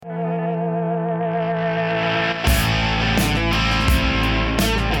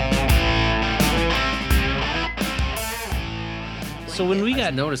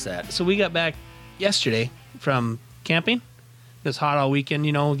noticed that. So we got back yesterday from camping. It was hot all weekend,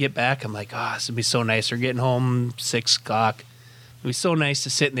 we get back. I'm like, this would be so nice. We're getting home 6 o'clock. It'd be so nice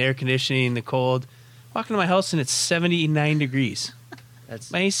to sit in the air conditioning in the cold. Walk into my house and it's 79 degrees.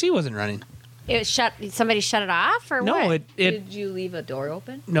 My AC wasn't running. Somebody shut it off or No, what? Did you leave a door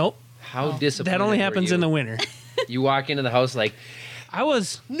open? Nope. How disappointed That only were happens you? in the winter. You walk into the house like,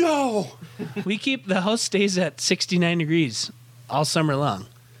 No. The house stays at 69 degrees all summer long.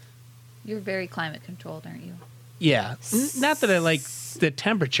 You're very climate controlled, aren't you? Yeah. Not that I like the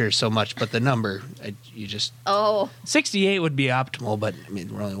temperature so much, but the number. Oh. 68 would be optimal, but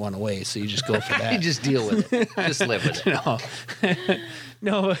we're only one away, so you just go for that. you just deal with it. Just live with it.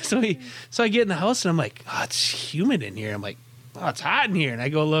 No. So I get in the house and I'm like, it's humid in here. I'm like, it's hot in here. And I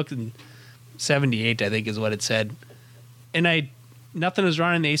go look and 78, I think is what it said. And nothing was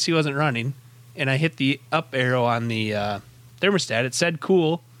running. The AC wasn't running. And I hit the up arrow on the thermostat. It said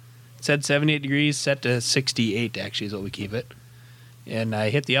cool. It said 78 degrees, set to 68 actually is what we keep it. And I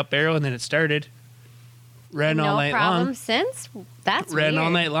hit the up arrow and then it started. Ran all night long. No problem since? That's Ran weird. all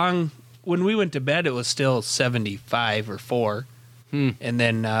night long. When we went to bed, it was still 75 or 4. And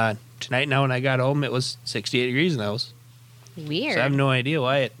then tonight now when I got home, it was 68 degrees in the house. Weird. So I have no idea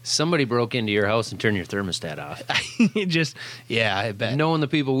why it... Somebody broke into your house and turned your thermostat off. I bet. Knowing the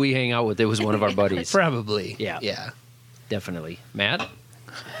people we hang out with, it was one of our buddies. Probably. Yeah. Definitely. Matt?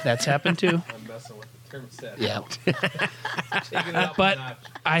 That's happened too. I'm messing with the thermostat. Yeah. Taking it up But a notch.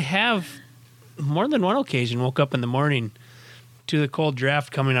 I have more than one occasion woke up in the morning to the cold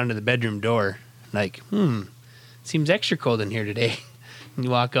draft coming onto the bedroom door. Like, seems extra cold in here today. And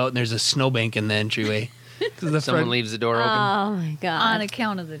you walk out and there's a snowbank in the entryway. Someone leaves the door open. Oh, my God. On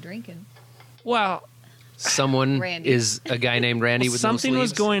account of the drinking. Well, Someone Randy. is a guy named Randy with something no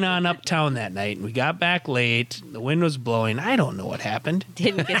was sleeves. going on uptown that night, and we got back late. The wind was blowing. I don't know what happened.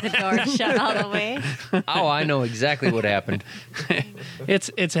 Didn't get the door shut all the way. Oh, I know exactly what happened.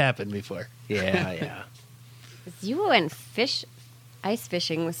 It's happened before. Yeah. You went ice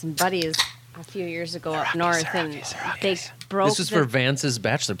fishing with some buddies a few years ago up north, and they broke. This was for Vance's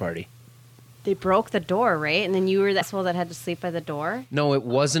bachelor party. They broke the door, right? And then you were the asshole that had to sleep by the door. No, it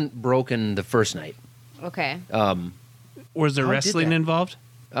wasn't broken the first night. Okay. Was there How did wrestling that? involved?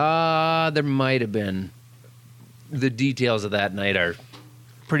 There might have been. The details of that night are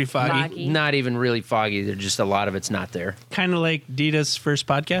Pretty foggy. Foggy. not even really foggy. They're just a lot of it's not there. Kind of like Dita's first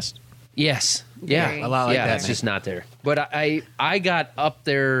podcast. Yes. Yeah. Very A lot like yeah, that. it's just not there. But I got up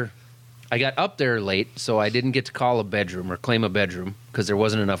there. I got up there late, so I didn't get to call a bedroom or claim a bedroom because there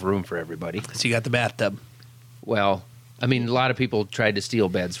wasn't enough room for everybody. So you got the bathtub. Well, I mean, a lot of people tried to steal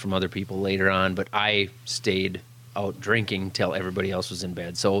beds from other people later on, but I stayed out drinking till everybody else was in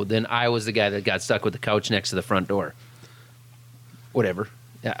bed. So then I was the guy that got stuck with the couch next to the front door. Whatever.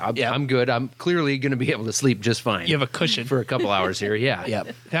 Yeah, I'm good. I'm clearly going to be able to sleep just fine. You have a cushion. for a couple hours here. Yeah. Yeah.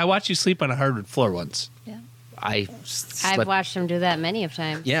 I watched you sleep on a hardwood floor once. Yeah. I I've slept. watched him do that many of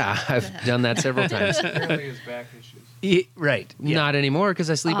times. Yeah, I've done that several times. Apparently his back issues. Right. Yeah. Not anymore because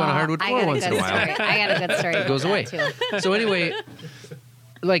I sleep on a hardwood I floor got once in a good while. story. I got a good story. It goes about away. that, too. So anyway,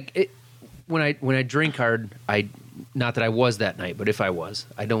 when I drink hard, not that I was that night, but if I was,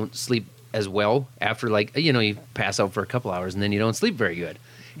 I don't sleep as well after you pass out for a couple hours and then you don't sleep very good.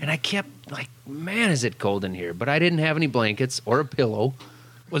 And I kept man, is it cold in here? But I didn't have any blankets or a pillow.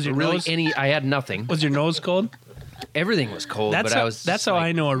 Was your Really nose? I had nothing. Was your nose cold? Everything was cold, That's but how, I was. that's how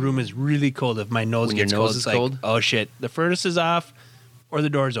I know a room is really cold. If my nose When your gets nose cold, is it's like, cold? oh shit, the furnace is off, or the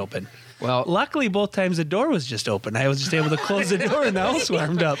door's open. Well, Luckily, both times the door was just open. I was just able to close the door and the house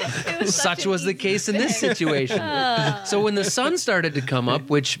warmed up. such was the case in this situation. So when the sun started to come up,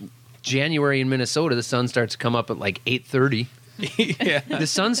 which January in Minnesota, the sun starts to come up at 8:30. Yeah. The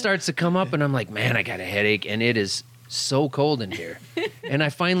sun starts to come up, and I'm like, man, I got a headache, and it is so cold in here. And I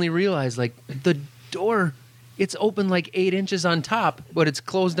finally realized, the door, it's open 8 inches on top, but it's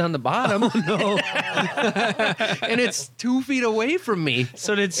closed on the bottom. Oh, no. And it's 2 feet away from me.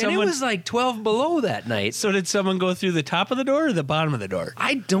 So did And someone? it was 12 below that night. So did someone go through the top of the door or the bottom of the door?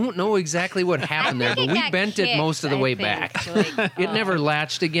 I don't know exactly what happened there, but think we got bent it kicked, most of the I way think. back. It never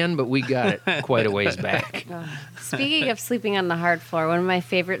latched again, but we got it quite a ways back. Speaking of sleeping on the hard floor, one of my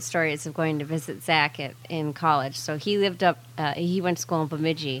favorite stories of going to visit Zach in college. So he lived he went to school in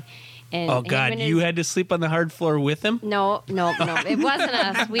Bemidji. And Oh him God, and you his- had to sleep on the hard floor with him? No, it wasn't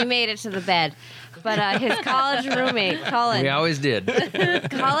us. We made it to the bed. But his college roommate, Cullen, We always did.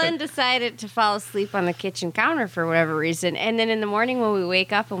 Cullen decided to fall asleep on the kitchen counter for whatever reason. And then in the morning when we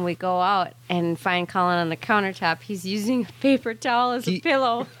wake up and we go out and find Cullen on the countertop, he's using a paper towel as a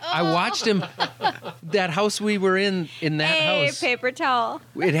pillow. I watched him. That house we were in that Hey, house, paper towel.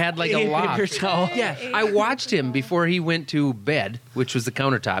 it had like a Paper loft. towel. Yeah, I watched him before he went to bed, which was the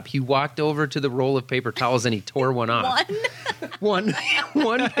countertop. He walked over to the roll of paper towels and he tore one off. One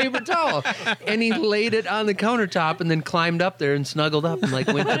paper towel, and he laid it on the countertop and then climbed up there and snuggled up and like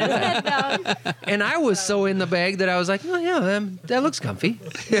went to bed. Head down. And I was so in the bag that I was like, oh yeah, that looks comfy.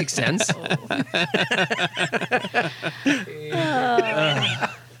 Makes sense.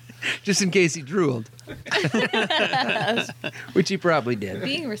 Just in case he drooled, which he probably did.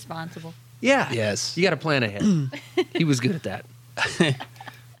 Being responsible. Yeah. Yes. You got to plan ahead. He was good at that.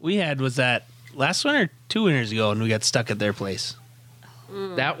 We was that last winter, 2 winters ago, and we got stuck at their place.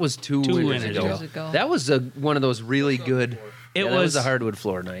 That was two Two winters winters ago. ago. That was one of those really good. It that was a hardwood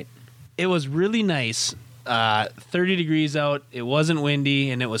floor night. It was really nice. 30 degrees out. It wasn't windy,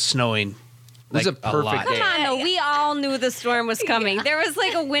 and it was snowing. It was a perfect lot. day. Come on, though. We all knew the storm was coming. There was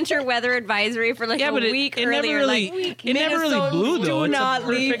like a winter weather advisory for like Yeah, a but week it never earlier. really- like, it never really Minnesotans blew, though. Do It's a not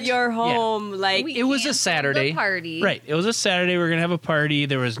leave perfect- your home. Like We It was a canceled Saturday. The party. Right. It was a Saturday. We were going to have a party.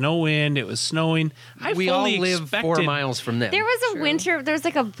 There was no wind. It was snowing. We all live 4 expected- miles from them. there was a True. winter. There was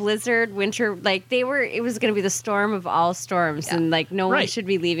like a blizzard winter. Like they were. It was going to be the storm of all storms, Yeah. and like no one Right. should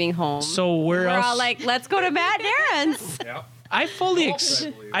be leaving home. So where we're else? all like, let's go to Matt Darren's. Yeah. I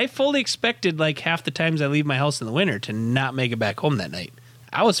fully expected like half the times I leave my house in the winter to not make it back home that night.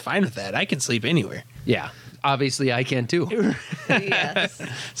 I was fine with that. I can sleep anywhere. Yeah. Obviously, I can too. Yes.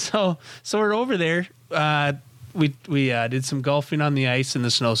 So we're over there. We did some golfing on the ice in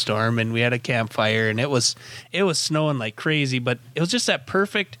the snowstorm, and we had a campfire, and it was snowing like crazy, but it was just that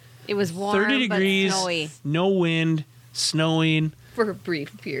perfect It was warm, 30 degrees, but snowy. no wind, snowing. For a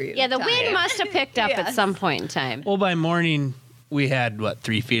brief period. Yeah, the of wind time. must have picked up at Yes. some point in time. Well, by morning we had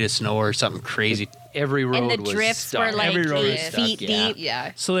 3 feet of snow or something crazy. Every road And the was drifts stuck. were like Every road was 8 stuck, feet yeah. deep.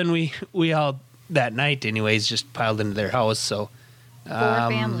 Yeah. So then we all that night, anyways, just piled into their house. So 4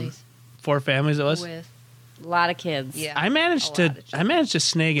 families 4 families it was. with. A lot of kids. Yeah. I managed a lot to of children.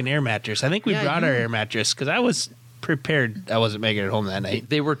 snag an air mattress. I think we Yeah, brought you- our air mattress because I was prepared. I wasn't making it home that night.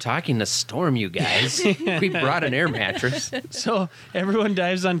 They were talking to storm you guys. We brought an air mattress. So everyone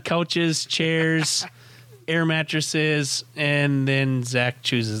dives on couches, chairs, air mattresses, and then Zach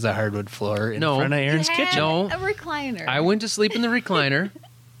chooses a hardwood floor in No. front of Aaron's Had kitchen. No. A recliner. I went to sleep in the recliner,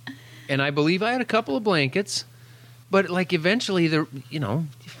 and I believe I had a couple of blankets. But like eventually,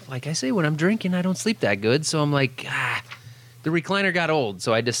 like I say, when I'm drinking, I don't sleep that good. So I'm like, the recliner got old.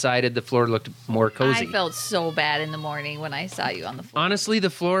 So I decided the floor looked more cozy. I felt so bad in the morning when I saw you on the floor. Honestly, the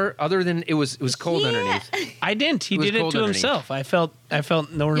floor, other than it was cold Yeah. underneath. I didn't. He It was did it cold to underneath. himself. I felt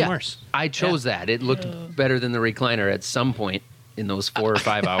no Yeah. remorse. I chose that. It looked better than the recliner at some point in those 4 or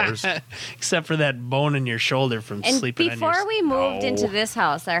 5 hours. Except for that bone in your shoulder from And sleeping on before your... we moved into Oh. this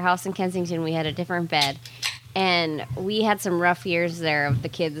house, our house in Kensington, we had a different bed. And we had some rough years there of the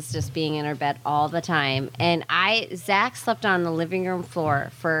kids just being in our bed all the time. And Zach slept on the living room floor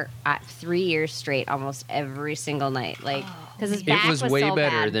for 3 years straight, almost every single night. Like, because his back It was way so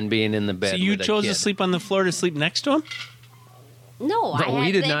better bad. than being in the bed. So you with a chose to kid. sleep on the floor to sleep next to him? No, I we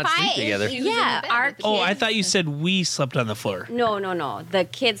had, did if not sleep together. He was in Yeah, the bed our with the Oh, I kids- thought you said we slept on the floor. No. The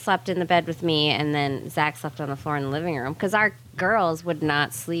kid slept in the bed with me, and then Zach slept on the floor in the living room because our girls would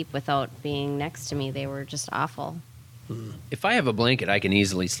not sleep without being next to me. They were just awful. If I have a blanket, I can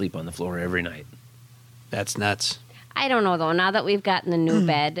easily sleep on the floor every night. That's nuts. I don't know though. Now that we've gotten the new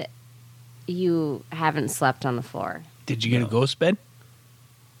bed, you haven't slept on the floor. Did you get a ghost bed?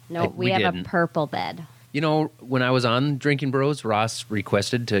 No, we we have didn't. a purple bed. You know, when I was on Drinking Bros, Ross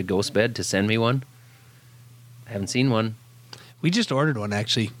requested to Ghost Bed to send me one. I haven't seen one. We just ordered one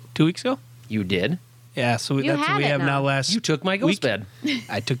actually 2 weeks ago. You did? Yeah, so You that's what had we it have now. now. Last You took my Ghost week. Bed.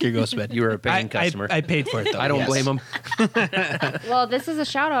 I took your ghost bed. You were a paying customer. I paid for it though. I don't yes. blame him. Well, this is a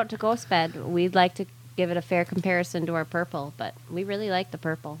shout out to Ghost Bed. We'd like to give it a fair comparison to our purple, but we really like the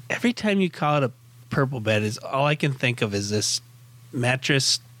purple. Every time you call it a purple bed, is all I can think of is this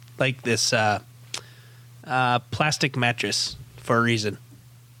mattress, like this plastic mattress for a reason.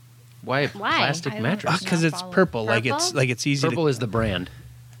 Why a Why? plastic I don't- mattress? Because it's follow. purple, Purple? like it's easy Purple to. is the brand.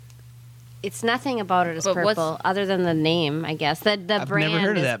 It's nothing about it is But what's- purple, other than the name, I guess. The I've never brand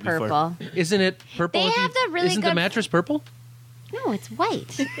heard of is that before. purple. Isn't it purple? They if you- have the really Isn't the good- mattress purple? No, it's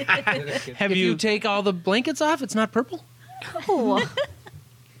white. Have If you take all the blankets off, it's not purple. Oh.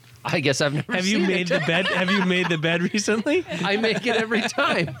 I guess I've never Have you seen made it. the bed? Have you made the bed recently? I make it every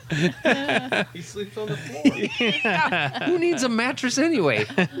time. He sleeps on the floor. Who needs a mattress anyway?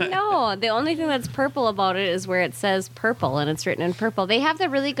 No, the only thing that's purple about it is where it says purple and it's written in purple. They have the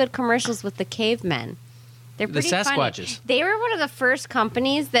really good commercials with the cavemen. They're The pretty funny. Sasquatches. They were one of the first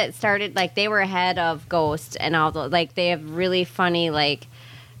companies that started, like, they were ahead of Ghost and all the, like, they have really funny, like,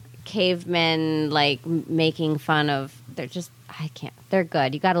 cavemen, like, making fun of, they're just, I can't, they're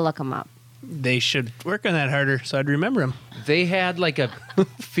good. You got to look them up. They should work on that harder so I'd remember them. They had like a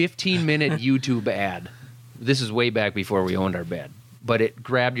 15-minute YouTube ad. This is way back before we owned our bed, but it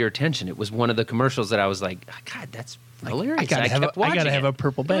grabbed your attention. It was one of the commercials that I was like, God, that's hilarious. I gotta kept watching have it. a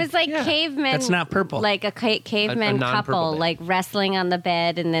purple It bed. was like Yeah. cavemen. That's not purple. Like a caveman A non-purple couple, bed. like wrestling on the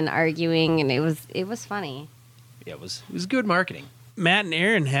bed and then arguing, and it was funny. Yeah, it was good marketing. Matt and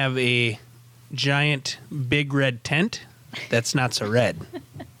Aaron have a giant big red tent that's not so red.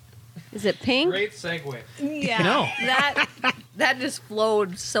 Is it pink? Great segue. Yeah. No. That just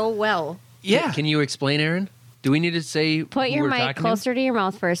flowed so well. Yeah. Can you explain, Aaron? Do we need to say Put who your we're mic talking to? closer to your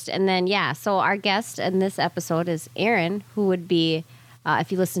mouth first, and then So our guest in this episode is Aaron, who would be,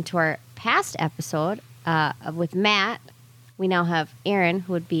 if you listen to our past episode with Matt, we now have Aaron,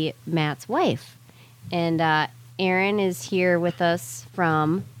 who would be Matt's wife, and Aaron is here with us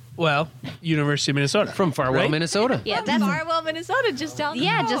from. Well, University of Minnesota. From Farwell, Right? Minnesota. Yeah, That's Farwell, Minnesota, just down the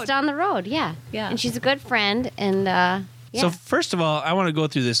road. just down the road. Yeah, Yeah. and she's a good friend, and yeah. So first of all, I want to go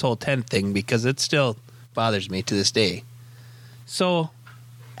through this whole tent thing because it still bothers me to this day. So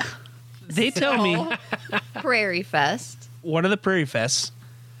they tell me Prairie Fest. one of the Prairie Fests,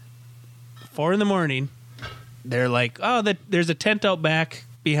 4 a.m, they're like, oh, there's a tent out back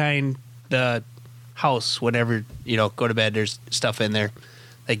behind the house. Whenever, go to bed, there's stuff in there.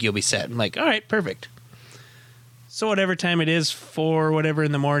 Like, you'll be set. I'm like, all right, perfect. So whatever time it is, 4 whatever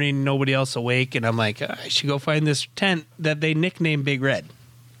in the morning, nobody else awake. And I'm like, I should go find this tent that they nicknamed Big Red.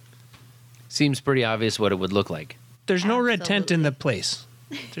 Seems pretty obvious what it would look like. There's no red tent in Absolutely. the place.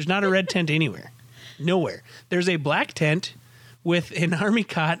 There's not a red tent anywhere. Nowhere. There's a black tent with an army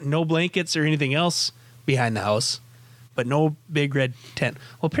cot, no blankets or anything else behind the house, but no big red tent.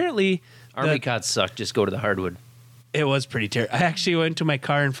 Well, apparently, Army cots suck. Just go to the hardwood. it was pretty terrible. I actually went to my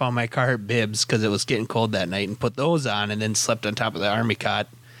car and found my Carhartt bibs because it was getting cold that night and put those on and then slept on top of the army cot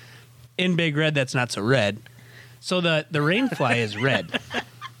in Big Red that's not so red. So the rainfly is red.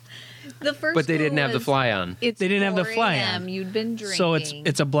 The first But they didn't one have the was, fly on. It's They didn't have the 4 fly a.m., on. You'd been drinking. So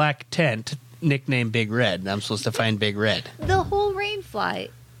it's a black tent nicknamed Big Red, and I'm supposed to find Big Red. The whole rainfly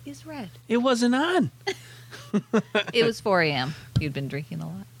is red. It wasn't on. It was 4 a.m. You'd been drinking a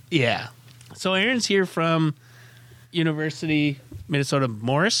lot. Yeah. So Aaron's here from University Minnesota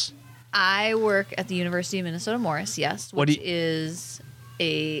Morris. I work at the University of Minnesota Morris, yes, What do which you- is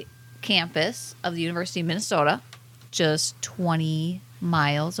a campus of the University of Minnesota, just 20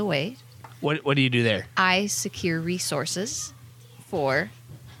 miles away. What do you do there? I secure resources for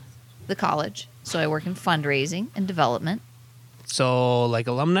the college. So I work in fundraising and development, So like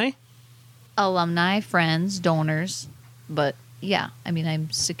alumni? alumni, friends, donors. But yeah, I mean,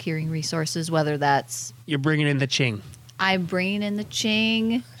 I'm securing resources, whether that's You're bringing in the ching. I'm bringing in the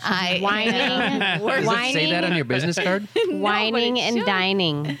ching. I Whining. am Does it say that on your business card? Whining it and should.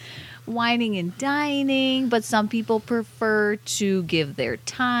 dining. Whining and dining, but some people prefer to give their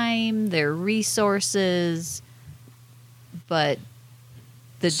time, their resources, but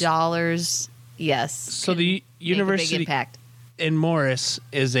the dollars, yes. So can the make a big university impact. in Morris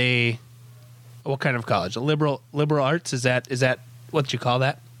is what kind of college? A liberal arts? Is that what you call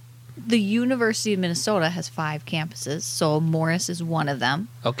that? The University of Minnesota has 5 campuses, so Morris is one of them.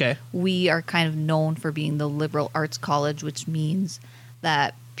 Okay. We are kind of known for being the liberal arts college, which means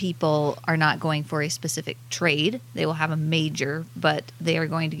that people are not going for a specific trade. They will have a major, but they are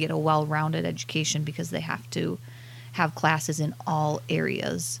going to get a well-rounded education because they have to have classes in all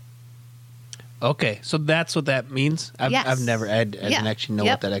areas. Okay. So that's what that means? Yes. I didn't Yeah. actually know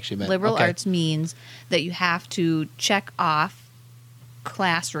Yep. what that actually meant. Liberal Okay. arts means that you have to check off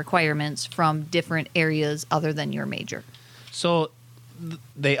class requirements from different areas other than your major. So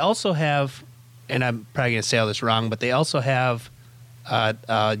they also have, and I'm probably going to say all this wrong, but they also have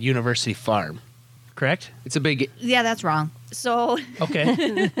a university farm, correct? It's a big. Yeah, that's wrong. So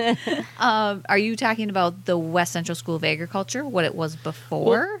Okay. are you talking about the West Central School of Agriculture, what it was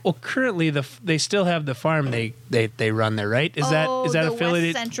before? well, currently they still have the farm they run there, right? Is that the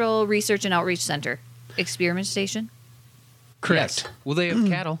affiliated? West Central Research and Outreach Center Experiment Station? Correct. Yes. Well, they have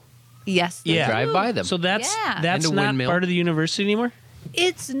cattle. Yes. they Yeah. do. Drive by them. So that's Yeah. And that's a not windmill. part of the university anymore.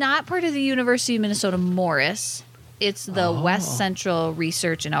 It's not part of the University of Minnesota Morris, It's the West Central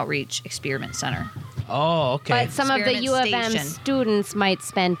Research and Outreach Experiment Center. Oh, okay. But some of the U of M Experiment station. students might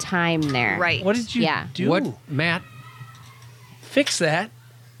spend time there. Right. What did you Yeah. do? What, Matt? Fix that.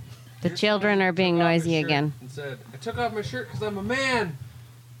 The children are being Took off my noisy shirt and And said, I took off my shirt because I'm a man.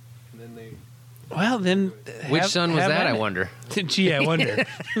 And then they Well, then. Which son was that, I wonder? Gee, I wonder.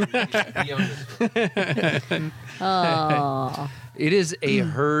 the youngest one. Oh, It is a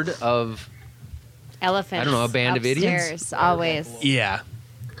herd of. elephants. I don't know, a band of idiots? upstairs, always. Yeah.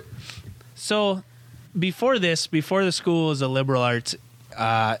 So, before the school was a liberal arts,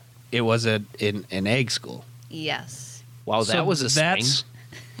 it was an ag school. Yes. Wow, that So was a swing.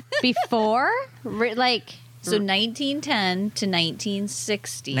 Before, like, So 1910 to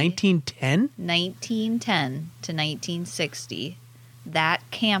 1960. 1910? 1910 to 1960, that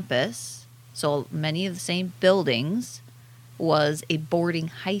campus, so many of the same buildings, was a boarding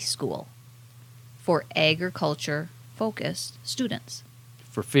high school for agriculture-focused students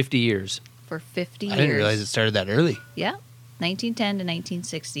For 50 years. for 50 years. I didn't realize it started that early. Yeah, 1910 to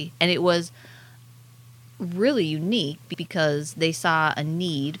 1960. And it was really unique because they saw a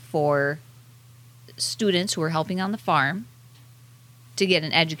need for students who were helping on the farm to get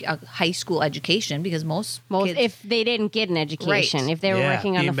a high school education because most kids, if they didn't get an education, Right. if they were Yeah,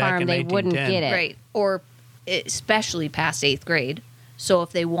 working on the being back farm, in they wouldn't 1910. get it. right, or especially past 8th grade. So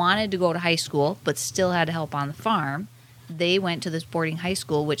if they wanted to go to high school but still had to help on the farm, they went to this boarding high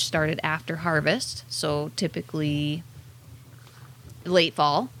school, which started after harvest, so typically late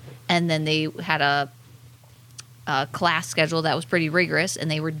fall, and then they had a class schedule that was pretty rigorous,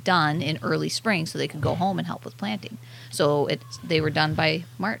 and they were done in early spring so they could go home and help with planting. So they were done by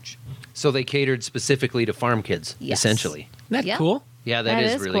March. So they catered specifically to farm kids, Yes. essentially. Isn't that Yeah. cool? Yeah, that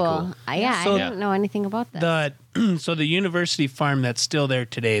is really cool. Yeah, So- I didn't know anything about that. So the university farm that's still there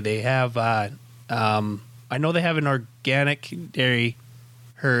today, they have, I know they have an organic dairy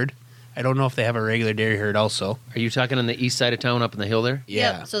herd. I don't know if they have a regular dairy herd also. Are you talking on the east side of town up in the hill there?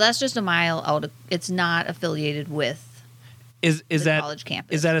 Yeah. Yep, so that's just a mile out of, it's not affiliated with Is the that college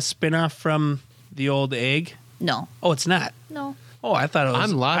campus. is that a spinoff from the old egg? No. Oh, it's not. No. Oh, I thought it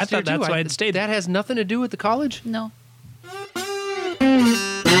was. I'm lost I thought here, that's too. why it stayed. That has nothing to do with the college? No.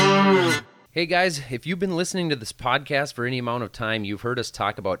 Hey guys, if you've been listening to this podcast for any amount of time, you've heard us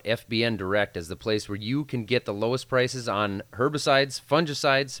talk about FBN Direct as the place where you can get the lowest prices on herbicides,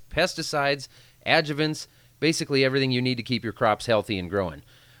 fungicides, pesticides, adjuvants, basically everything you need to keep your crops healthy and growing.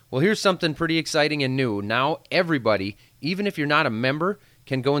 Well, here's something pretty exciting and new. Now everybody, even if you're not a member,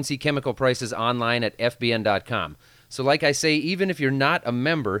 can go and see chemical prices online at fbn.com. So like I say, even if you're not a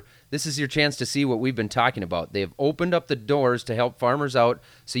member, this is your chance to see what we've been talking about. They have opened up the doors to help farmers out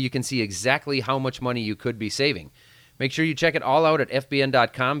so you can see exactly how much money you could be saving. Make sure you check it all out at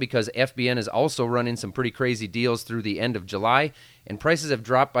fbn.com because FBN is also running some pretty crazy deals through the end of July, and prices have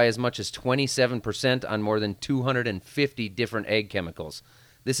dropped by as much as 27% on more than 250 different ag chemicals.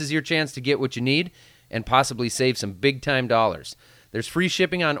 This is your chance to get what you need and possibly save some big-time dollars. There's free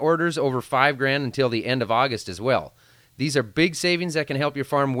shipping on orders over $5,000 until the end of August as well. These are big savings that can help your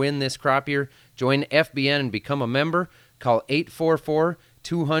farm win this crop year. Join FBN and become a member. Call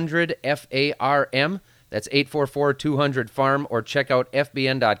 844-200-FARM. That's 844-200-FARM, or check out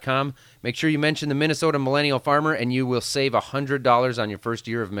FBN.com. Make sure you mention the Minnesota Millennial Farmer and you will save $100 on your first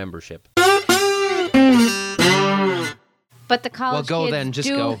year of membership. But the college Well, go kids then, just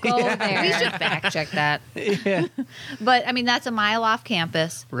do go. there. We should fact check that. Yeah. But I mean, that's a mile off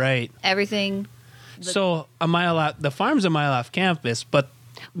campus. Right. Everything. So a mile out. The farm's a mile off campus, but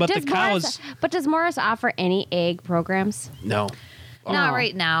the cows. Does Morris offer any egg programs? No. Not Oh.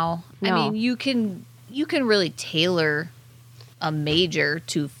 right now. I No. mean, you can really tailor a major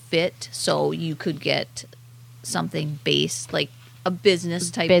to fit, so you could get something based like a business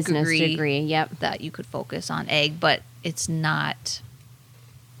type Business degree, degree. Yep. that you could focus on egg, but it's not.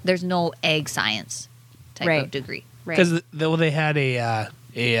 There's no egg science type Right. of degree. Right. Because they had a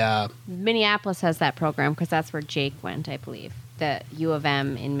Minneapolis has that program because that's where Jake went, I believe. The U of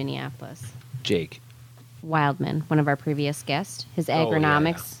M in Minneapolis. Jake. Wildman, one of our previous guests, his Oh, yeah,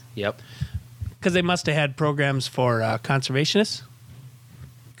 agronomics. Yep. because they must have had programs for conservationists.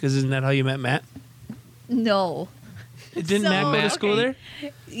 Because isn't that how you met Matt? No. Didn't Matt go to school there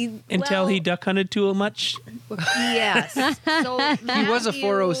until he duck hunted too much? Yes. So He was a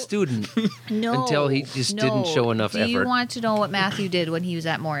 4.0 student. No. Until he just didn't show enough Do you effort. want to know what Matthew did when he was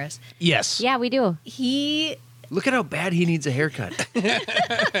at Morris? Yes. Yeah, we do. He Look at how bad he needs a haircut. Look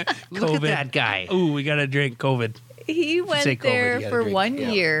COVID. at that guy. Ooh, we got to drink COVID. he say went COVID, there you gotta for drink. 1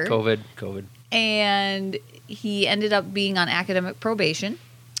 Yeah. year. COVID. And he ended up being on academic probation,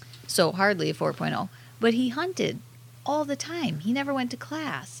 so hardly a 4.0. But he hunted all the time. He never went to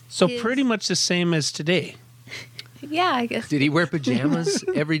class. So pretty much the same as today. Yeah, I guess. Did he wear pajamas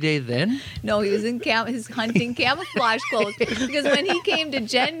every day then? No, he was in his hunting camouflage clothes because when he came to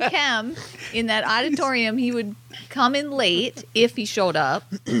Gen Chem in that auditorium, he would come in late if he showed up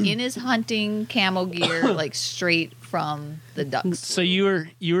in his hunting camo gear, like straight from the ducks. So you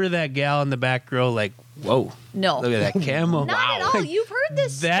were that gal in the back row, like, whoa, No, look at that camo. not at all. You've heard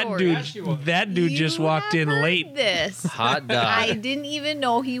this That story. dude just You walked have in heard late. This. Hot dog. I didn't even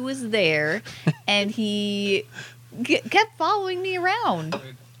know he was there, and he kept following me around.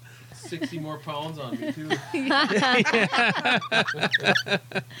 60 more pounds on me, too.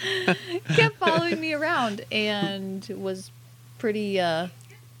 Kept following me around, and was pretty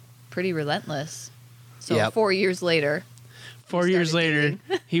relentless. So Yep. 4 years later, 4 years later,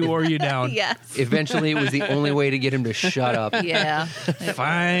 he wore you down. yes, Eventually, it was the only way to get him to shut up. yeah,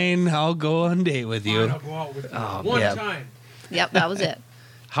 Fine, I'll go on a date with Fine, you. I'll go out with you. Oh, One yeah. time. yep, that was it.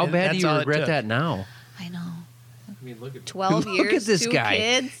 How Yeah, bad do that's you all it regret took. that now? I know. I mean, look at 12 Look years, at this 2 guy.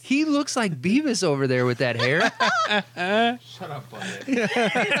 kids. He looks like Beavis over there with that hair. Shut up, buddy.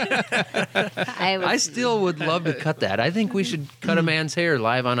 I still would love to cut that. I think we should cut a man's hair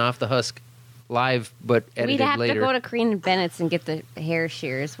live on Off the Husk. Live, but edited We'd have later. to go to Crean and Bennett's and get the hair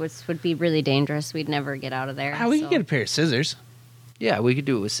shears, which would be really dangerous. We'd never get out of there. How we so. can get a pair of scissors. Yeah, we could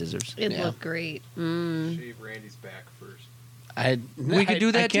do it with scissors. It Yeah. looked great. Shave Randy's back first. We could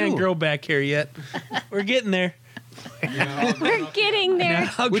do that I can't too. grow back hair yet. We're getting there. Yeah, We're getting there.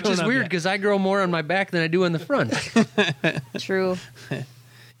 Not Which grown is up weird yet. because I grow more on my back than I do in the front. True.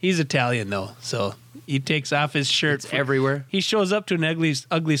 He's Italian though, so he takes off his shirt It's everywhere. He shows up to an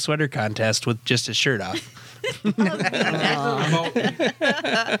ugly sweater contest with just his shirt off. about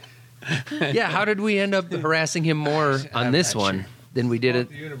Yeah, how did we end up harassing him more on I'm this not one than we did the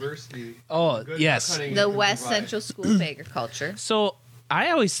it? university. Oh, Good yes. duck hunting The you can West provide. Central School of Agriculture. So I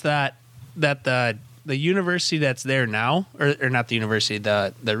always thought that the university that's there now, or not the university,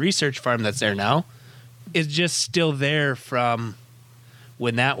 the research farm that's there now, is just still there from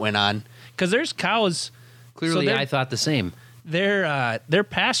when that went on. Because there's cows. Clearly, they're- I thought the same. Their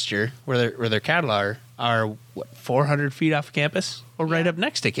pasture where their cattle are what 400 feet off campus, or right Yeah. up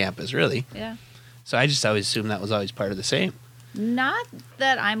next to campus, really. Yeah. So I just always assumed that was always part of the same. Not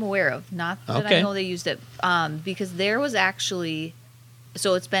that I'm aware of. Not that Okay. I know they used it. Because there was actually,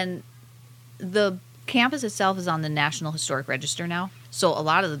 so it's been, the campus itself is on the National Historic Register now. So a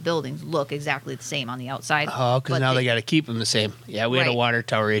lot of the buildings look exactly the same on the outside. Oh, because but now they got to keep them the same. Yeah, we had a Right. water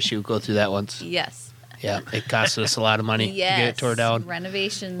tower issue. Go through that once. Yes. Yeah, it cost us a lot of money Yes. to get it tore down.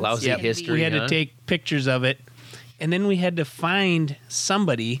 Renovations. Lousy can be- history. We had huh? to take pictures of it, and then we had to find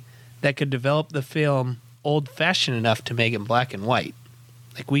somebody that could develop the film old-fashioned enough to make it black and white.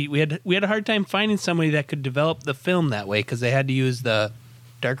 Like we had a hard time finding somebody that could develop the film that way because they had to use the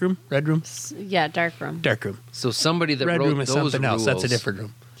darkroom, red room, Yeah, dark room. dark room. So somebody that Red wrote room is those something rules, else. That's a different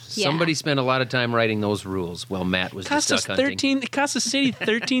room. Somebody Yeah. spent a lot of time writing those rules while Matt was just Cost us duck hunting. It cost the city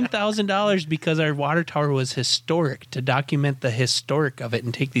 $13,000 because our water tower was historic to document the historic of it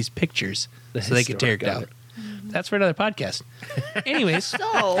and take these pictures The so they could tear it historic of down. That's for another podcast. Anyways,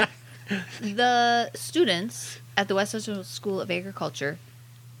 So, the students at the West Central School of Agriculture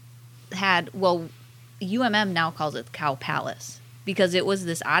had, well, UMM now calls it Cow Palace because it was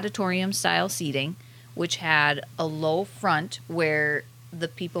this auditorium style seating, which had a low front where the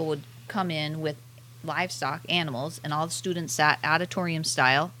people would come in with livestock animals, and all the students sat auditorium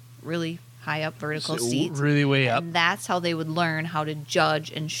style, really high up vertical so seats. really way up. And that's how they would learn how to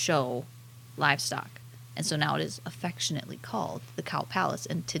judge and show livestock. And so now it is affectionately called the Cow Palace.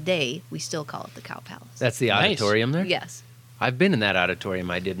 And today we still call it the Cow Palace. That's the Nice. auditorium there? Yes. I've been in that auditorium.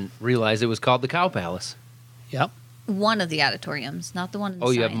 I didn't realize it was called the Cow Palace. Yep. One of the auditoriums, not the one in the Oh,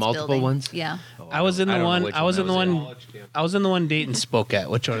 you have science multiple building. ones? Yeah. Oh, I was in the don't know one. which I was in the that one. College campus. I was in the one Dayton spoke at.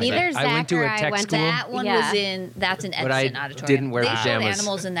 Which one is Either that? I went Zach to or a I tech went school. to That one yeah. was in, that's an But I Edison auditorium. didn't wear they showed pajamas.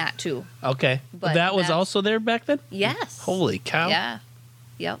 animals in that too. Okay, But that was that's- also there back then. Yes. Holy cow! Yeah.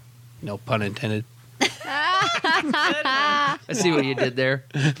 Yep. No pun intended. I see what you did there.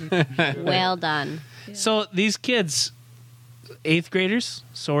 Well done. So these kids, 8th graders.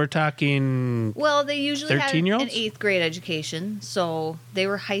 So we're talking. Well, they usually had an 13-year-olds? 8th grade education. So they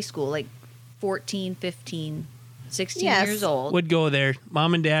were high school, like 14, 15, 16 Yes. years old. Would go there.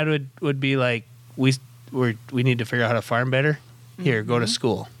 Mom and dad would be like, we need to figure out how to farm better. Here, go to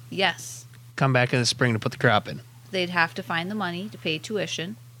school. Yes. Come back in the spring to put the crop in. They'd have to find the money to pay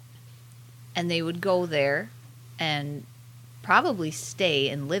tuition. And they would go there and probably stay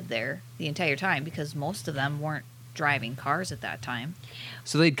and live there the entire time because most of them weren't driving cars at that time.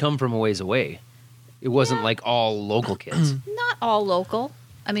 So they'd come from a ways away. It wasn't like all local kids. Not all local.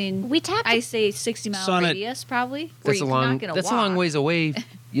 I mean, We tapped- I say 60-mile So on a- radius probably. where That's a you're long. not gonna That's a long walk. ways away.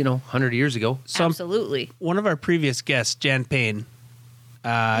 100 years ago. So Absolutely. one of our previous guests, Jan Payne,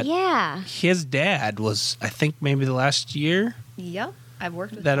 Yeah. his dad was, I think, maybe the last year Yep. I've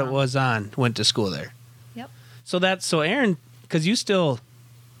worked with that it Tom. was on, went to school there. Yep. So Aaron, because you still,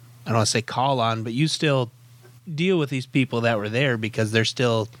 I don't want to say call on, but you still deal with these people that were there because they're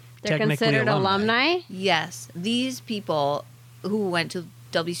still They're technically considered alumni. Yes, these people who went to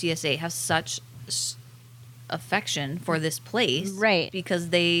WCSA have such affection for this place, Right. Because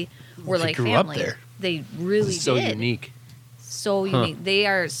they were They like grew up family. there. They really So did. unique. So Huh. unique. They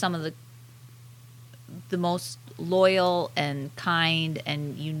are some of the most loyal and kind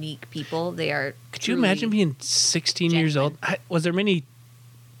and unique people. They are. Could you imagine being 16 years old? Was there many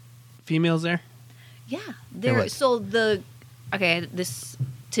females there? Yeah, There there. was. So this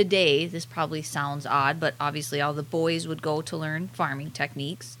probably sounds odd, but obviously all the boys would go to learn farming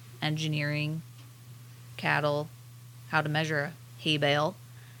techniques, engineering, cattle, how to measure a hay bale,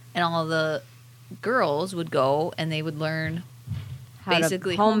 and all the girls would go and they would learn How to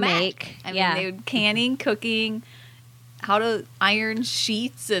basically home ec. make. I Yeah. mean, they would canning, cooking, how to iron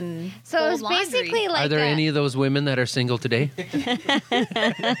sheets and So it fold was laundry. basically like Are there any of those women that are single today?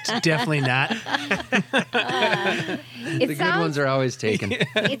 Definitely not. It The good sounds, ones are always taken.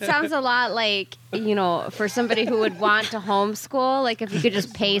 it sounds a lot like, for somebody who would want to homeschool, like if you could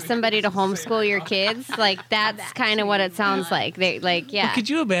just pay somebody to homeschool your kids, like that's kind of what it sounds like. They like, yeah. Could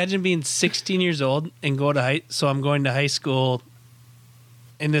you imagine being 16 years old and go to so I'm going to high school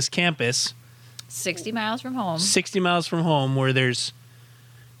in this campus 60 miles from home. 60 miles from home where there's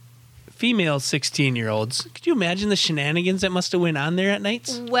female 16-year-olds. Could you imagine the shenanigans that must have went on there at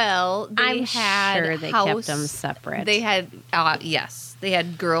nights? Well, they I'm had sure they house, kept them separate. They had yes, they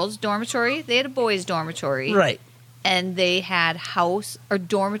had girls' dormitory, they had a boys' dormitory, Right. and they had house or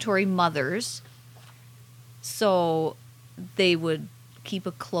dormitory mothers. So they would keep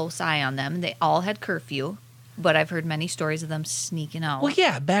a close eye on them. They all had curfew, but I've heard many stories of them sneaking out. Well,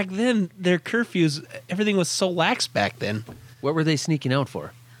 yeah, back then their curfews, everything was so lax back then What were they sneaking out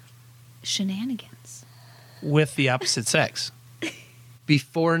for? Shenanigans. with the opposite sex.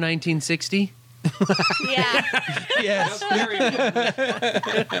 Before 1960? yeah. Yes. That's very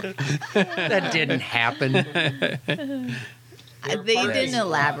That didn't happen. They were didn't partying.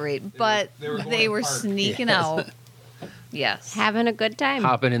 elaborate, but they were going they to were party. sneaking out. Yes. Having a good time.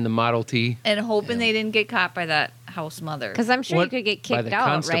 Hopping in the Model T. And hoping they didn't get caught by that house mother. Because I'm sure What- you could get By kicked the out,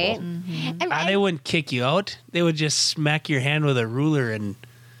 constable. right? Mm-hmm. And, They wouldn't kick you out. They would just smack your hand with a ruler and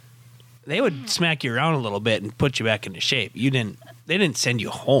they would smack you around a little bit and put you back into shape. They didn't send you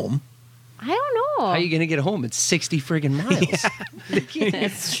home. I don't know. How are you going to get home? It's 60 friggin' miles.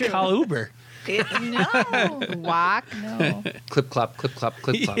 That's true. Call Uber. No. Walk. No. Clip clop, clip clop,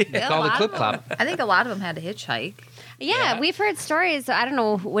 clip clop. They Yeah, call a it lot clip of clop. them- I think a lot of them had to hitchhike. Yeah, we've heard stories. I don't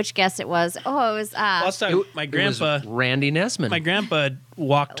know which guest it was. Oh, it was Last time, my It was grandpa, Randy Nessman. my grandpa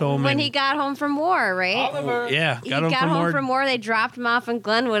walked home when and he got home from war, right? Oliver. yeah, He got him from war, They dropped him off in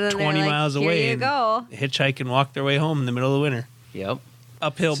Glenwood, and 20 they're like, miles "Here away you and- go." hitchhike and walk their way home in the middle of the winter, Yep.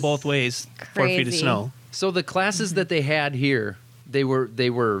 uphill both ways, 4 feet of Crazy. snow. So the classes that they had here, they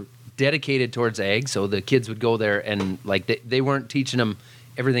were dedicated towards ag. So the kids would go there and like they weren't teaching them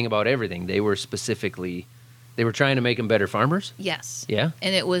everything about everything. They were trying to make them better farmers. Yes. Yeah.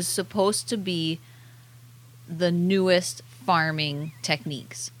 And it was supposed to be the newest farming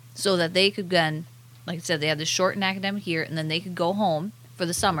techniques so that they could then, like I said, they had the shortened academic year and then they could go home for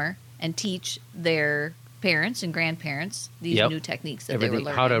the summer and teach their parents and grandparents these Yep. new techniques that Everything, they were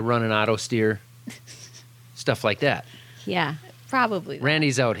learning. how to run an auto steer, stuff like that. Yeah. Probably.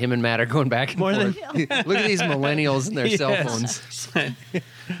 Randy's out. Him and Matt are going back and More forth. Look at these millennials and their cell Yes. phones.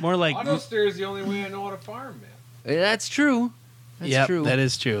 More like, Auto steer is the only way I know how to farm, man. That's true. That's yep, true. that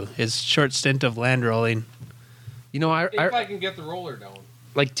is true. His short stint of land rolling. You know, If I can get the roller down.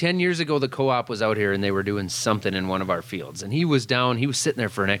 like 10 years ago, the co-op was out here and they were doing something in one of our fields. And he was sitting there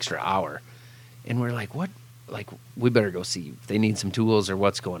for an extra hour. And we're like, what? Like, we better go see if they need some tools or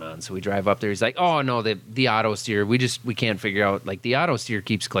what's going on. So we drive up there. He's like, oh, no, the auto steer. We can't figure out. Like, the auto steer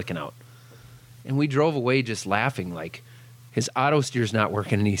keeps clicking out. And we drove away just laughing. Like, his auto steer's not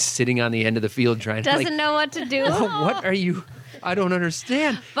working and he's sitting on the end of the field trying to, Doesn't like, know what to do. what are you? I don't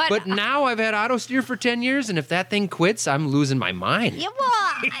understand. But now I've had auto steer for 10 years, and if that thing quits, I'm losing my mind. Yeah,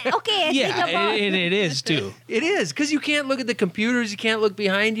 well, okay. I think Yeah, about and it is too. It is, because you can't look at the computers, you can't look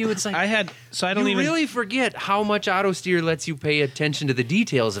behind you. It's like I don't you even really forget how much auto steer lets you pay attention to the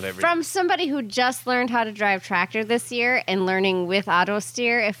details of everything. from somebody who just learned how to drive tractor this year and learning with auto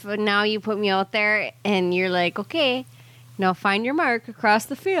steer. If now you put me out there and you're like, okay, now find your mark across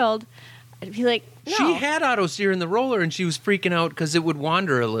the field, I'd be like, no. She had auto steer in the roller, and she was freaking out because it would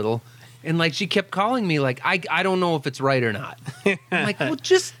wander a little. And like she kept calling me like, I don't know if it's right or not. I'm like, well,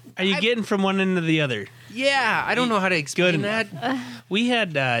 just Are you getting from one end to the other? yeah. I don't know how to explain that. We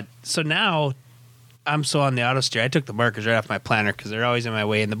had so now I'm so on the auto steer. I took the markers right off my planter because they're always in my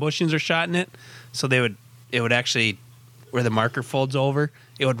way, and the bushings are shot in it, so it would actually where the marker folds over,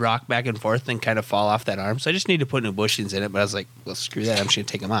 it would rock back and forth and kind of fall off that arm. So I just need to put new bushings in it. But I was like, well, screw that. I'm just gonna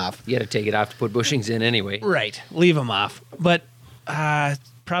take them off. You got to take it off to put bushings in anyway. Right, leave them off. But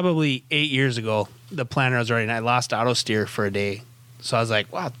probably 8 years ago, the planter I was running, I lost auto steer for a day. So I was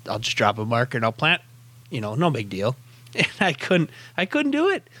like, well, I'll just drop a marker and I'll plant. No big deal. And I couldn't do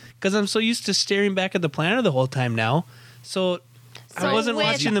it because I'm so used to staring back at the planter the whole time now. So I So wasn't with-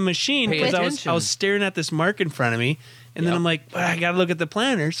 watching the machine Pay because I attention. was staring at this mark in front of me. And then Yep. I'm like, I got to look at the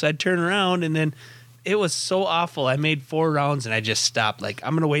planter. So I'd turn around, and then it was so awful. I made 4 rounds and I just stopped. Like,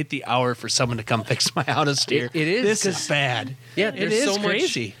 I'm going to wait the hour for someone to come fix my auto steer. It is, This 'cause- is bad. Yeah, it there's is so much-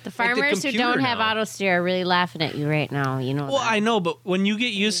 crazy. The Like the farmers who computer don't have now. auto steer are really laughing at you right now. You know Well, that. I know, but when you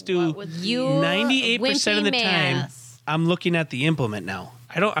get used to You 98% of the wimpy time, man. I'm looking at the implement now.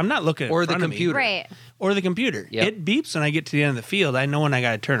 I'm not looking at Or in the front of me. computer. Right. Or the computer. Yep. It beeps when I get to the end of the field. I know when I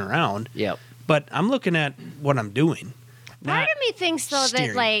got to turn around. Yep. But I'm looking at what I'm doing. Part Not of me thinks though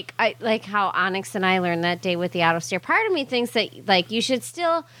steering. that like how Onyx and I learned that day with the auto steer. Part of me thinks that like you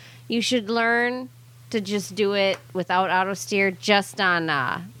should learn to just do it without auto steer just on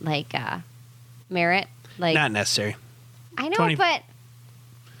merit. Like not necessary. I know, 20 but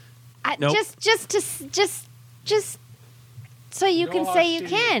Nope. just so you can say you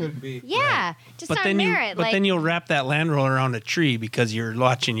can. Yeah, just But on then merit. but then you'll wrap that land roller around a tree because you're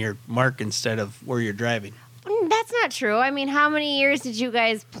watching your mark instead of where you're driving. That's not true. I mean, how many years did you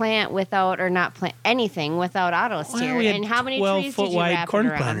guys plant without or not plant anything without auto steer? we had and how many trees 12-foot did you wide wrap corn it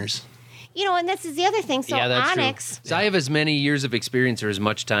around? planters. And this is the other thing. So yeah, that's Onyx, true. So I have as many years of experience or as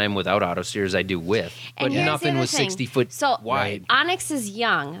much time without auto steer as I do with, but and here's the nothing other was thing. 60 foot so wide. Onyx is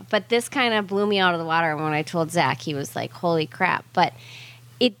young, but this kind of blew me out of the water when I told Zach. He was like, "Holy crap!" But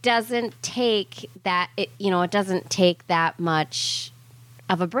it doesn't take that. It doesn't take that much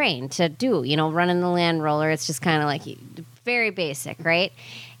of a brain to do. Running the land roller. It's just kind of like very basic, right?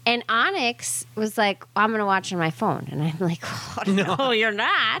 And Onyx was like, I'm going to watch on my phone. And I'm like, oh, no, you're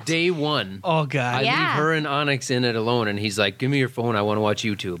not. Day one, Oh God! I Yeah. leave her and Onyx in it alone, and he's like, "Give me your phone. I want to watch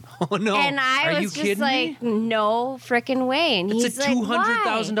YouTube." Oh no! And I Are was you just kidding me? like, no freaking way. And It's he's a like,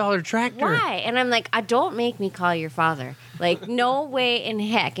 $200,000 tractor. Why? And I'm like, don't make me call your father. Like, no way in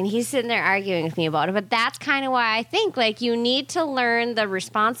heck. And he's sitting there arguing with me about it. But that's kind of why I think, like, you need to learn the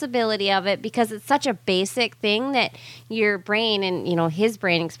responsibility of it because it's such a basic thing that your brain and, his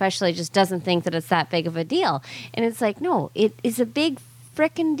brain especially just doesn't think that it's that big of a deal. And it's like, no, it is a big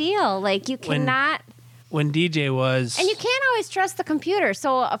frickin' deal. Like, you When- cannot... when DJ was And you can't always trust the computer.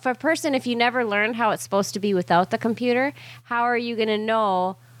 So if you never learned how it's supposed to be without the computer, how are you going to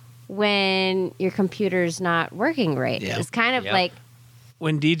know when your computer's not working right? Yeah. It's kind of Yep. like,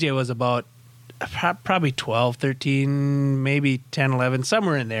 when DJ was about probably 12, 13, maybe 10, 11,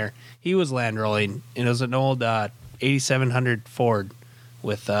 somewhere in there, he was land rolling. And it was an old 8700 Ford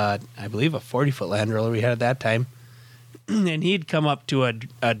with, I believe, a 40-foot land roller we had at that time. And he'd come up to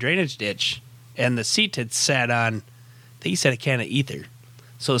a drainage ditch, and the seat had sat on, I think he said a can of ether.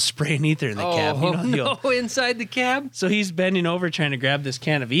 So it was spraying ether in the cab. Oh, the old- no, inside the cab? So he's bending over trying to grab this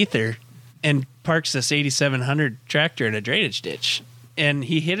can of ether and parks this 8700 tractor in a drainage ditch. And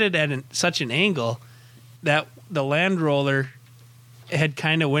he hit it at such an angle that the land roller had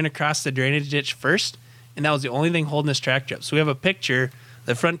kind of went across the drainage ditch first, and that was the only thing holding this tractor up. So we have a picture,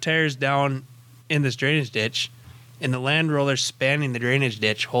 the front tire's down in this drainage ditch, and the land roller spanning the drainage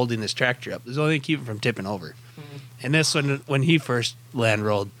ditch holding this tractor up. There's the only thing keeping it from tipping over. And this one, when he first land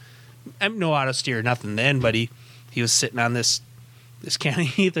rolled, I'm no auto steer, nothing then, but he was sitting on this can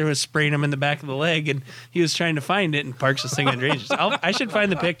of ether, was spraying him in the back of the leg, and he was trying to find it and parks this thing in drainage. I should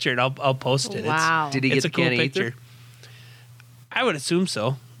find the picture and I'll post it. wow. Did he It's get a the cool can of picture. ether? I would assume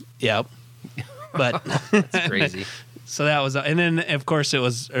so. Yep. But That's crazy. so that was, and then of course it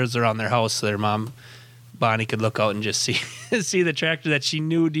was around their house. So their mom Bonnie could look out and just see see the tractor that she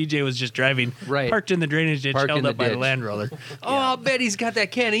knew DJ was just driving, Right. parked in the drainage ditch, Parked held in the up by the ditch. Land Roller. Oh, I'll bet he's got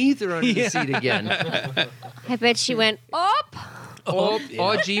that can of ether under the seat again. I bet she went up. Oh,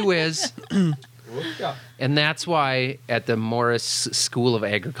 gee whiz. Whoopka. And that's why at the Morris School of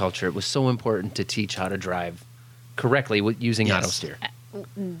Agriculture, it was so important to teach how to drive correctly using Yes. auto steer.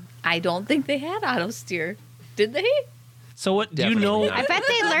 I don't think they had auto steer. Did they? So what do you Definitely know? not. I bet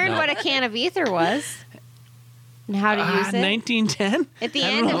they learned No. what a can of ether was and how to use it 1910? at the I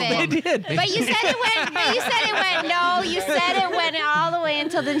end don't of know if it. they did. But you said it went. But you said it went. No, you said it went all the way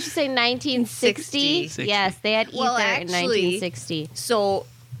until. Didn't you say 1960? 60. Yes, they had ether Well, in actually- 1960. So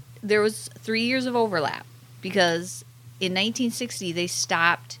there was 3 years of overlap because in 1960 they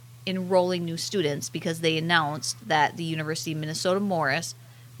stopped enrolling new students because they announced that the University of Minnesota Morris,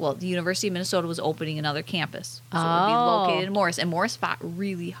 well, the University of Minnesota was opening another campus. So it would be Oh. located in Morris. And Morris fought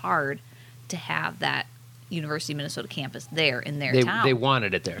really hard to have that University of Minnesota campus there in their town. They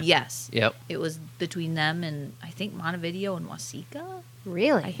wanted it there. Yes. Yep. It was between them and I think Montevideo and Waseca.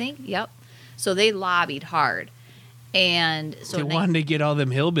 Really? I think. Yep. So they lobbied hard. And so They wanted to get all them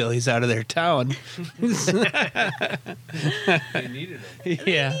hillbillies out of their town. They needed them. they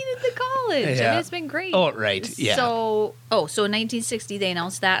yeah. needed the college, Yeah. and it's been great. Oh, right. Yeah. So in 1960 they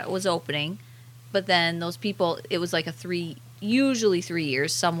announced that was opening, but then those people, it was like usually 3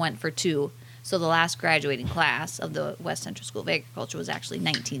 years. Some went for 2. So the last graduating class of the West Central School of Agriculture was actually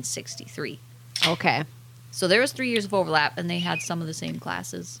 1963. Okay. So there was 3 years of overlap, and they had some of the same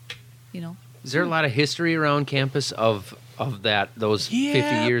classes. You know, Is there a lot of history around campus of those 50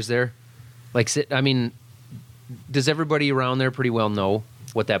 Yeah. years there? Like, I mean, does everybody around there pretty well know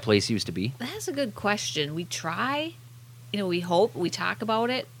what that place used to be? that's a good question. We try, we hope, we talk about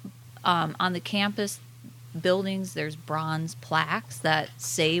it. On the campus buildings, there's bronze plaques that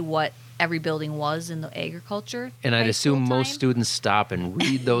say what every building was in the agriculture. And I'd high assume school most time. students stop and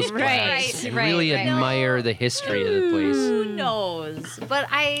read those Right, plaques and right, really right. admire the history of the place. Who knows? But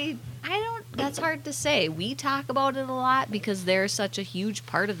I don't. That's hard to say. We talk about it a lot because they're such a huge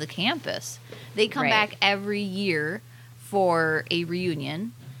part of the campus. They come Right. back every year for a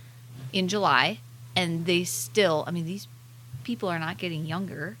reunion in July, and they still. I mean, these people are not getting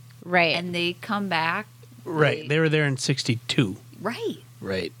younger, Right. and they come back. Right. They were there in 62. Right.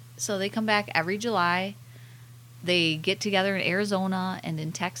 Right. So they come back every July. They get together in Arizona and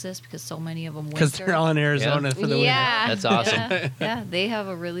in Texas because so many of them winter. Because they're all in Arizona Yeah. for the Yeah. That's awesome. Yeah, they have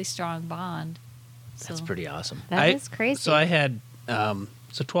a really strong bond. That's So- pretty awesome. That is crazy. So I had,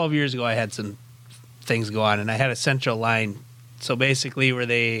 so 12 years ago, I had some things go on, and I had a central line. So basically, where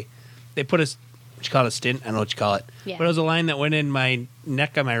they put what you call it, a stint? I don't know what you call it. Yeah. But it was a line that went in my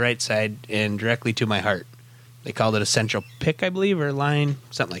neck on my right side and directly to my heart. They called it a central pick, I believe, or line,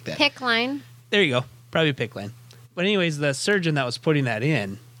 something like that. Pick line. There you go. Probably a pick line. But anyways, the surgeon that was putting that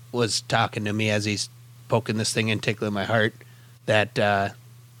in was talking to me as he's poking this thing and tickling my heart. That where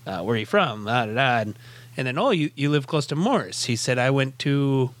are you from? Da, da, da. And then, oh, you live close to Morris. He said, I went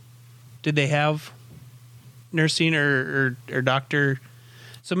to. Did they have nursing or doctor?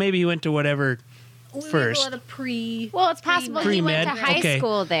 So maybe he went to whatever first. A pre. Well, it's possible he went to Pre-med? high Okay.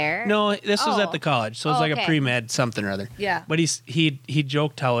 school there. No, this was Oh. at the college, so it was Oh, like okay. a pre-med something or other. Yeah. But he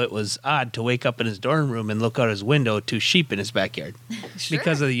joked how it was odd to wake up in his dorm room and look out his window to sheep in his backyard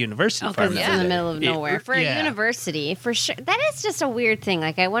because of the university Oh, farm. because that it's was in the there. middle of Yeah. nowhere. For Yeah. a university, for sure. That is just a weird thing.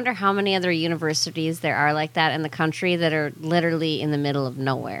 Like, I wonder how many other universities there are like that in the country that are literally in the middle of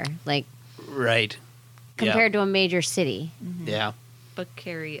nowhere, like Right. compared to a major city. Yeah. But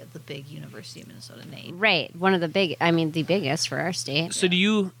carry the big University of Minnesota name. Right. One of the the biggest for our state. So do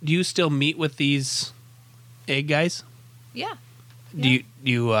you still meet with these egg guys? Yeah. Do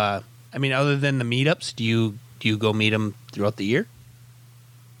you I mean, other than the meetups, do you go meet them throughout the year?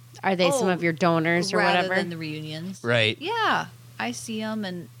 Are they some Oh, of your donors or Rather whatever? than the reunions. Right. Yeah. I see them,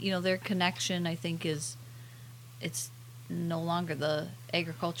 and their connection, I think, it's no longer the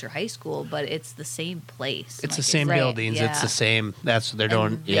agriculture high school, but it's the same place. It's the Like, same Right. buildings. It's Yeah. the same. That's what they're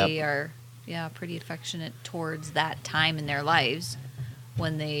doing. and Yep. they are pretty affectionate towards that time in their lives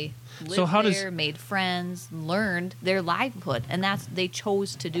when they lived So how does- there, made friends, learned their livelihood, and that's they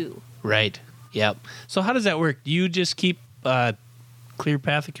chose to do. Right. Yep. So how does that work? Do you just keep clear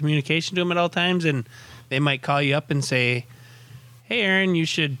path of communication to them at all times, and they might call you up and say, "Hey, Aaron, you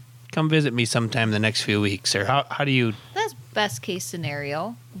should come visit me sometime in the next few weeks," or how do you? That's best case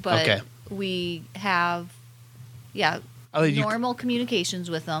scenario, but Okay. we have I'll let you- normal communications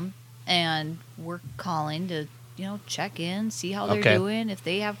with them, and we're calling to check in, see how they're Okay. doing, if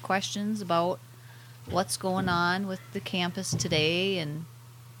they have questions about what's going on with the campus today, and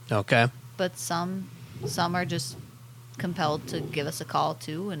Okay. but some Some are just compelled to give us a call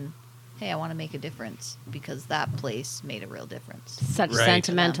too, and hey, I want to make a difference because that place made a real difference. Such Right.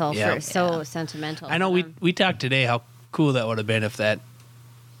 sentimental Yeah. for so Yeah. sentimental. I know for we them. we talked today how cool that would have been if the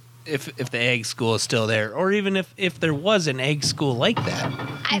ag school is still there, or even if there was an ag school like that.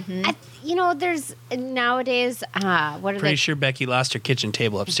 I there's nowadays. What are Pretty they? sure Becky lost her kitchen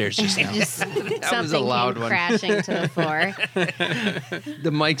table upstairs just now. Just was a something loud came one. crashing to the floor. The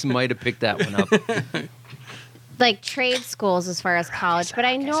mics might have picked that one up. Like trade schools as far as college, but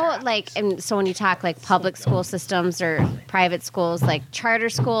I know and so when you talk like public school systems or private schools, like charter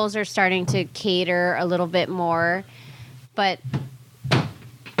schools are starting to cater a little bit more, but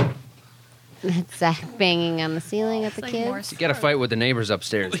it's Zach banging on the ceiling at the Like kids. more You got to fight with the neighbors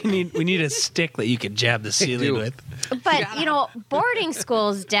upstairs. we need a stick that you could jab the ceiling do. with. But boarding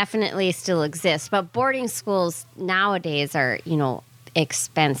schools definitely still exist, but boarding schools nowadays are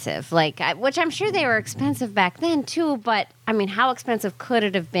expensive, which I'm sure they were expensive back then too, but I mean, how expensive could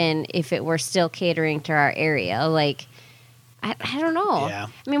it have been if it were still catering to our area? Like, I don't know. Yeah.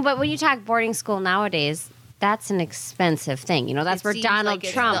 I mean, but when you talk boarding school nowadays, that's an expensive thing. That's It where seems Donald like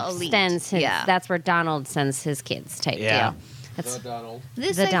it's Trump the elite. sends his, Yeah. that's where Donald sends his kids type Yeah. deal. That's Donald.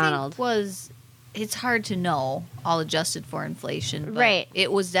 This The I Donald. think was. It's hard to know, all adjusted for inflation. But Right. It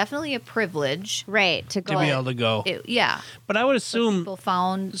was definitely a privilege. right to To go. be able to go. Yeah. But I would But assume people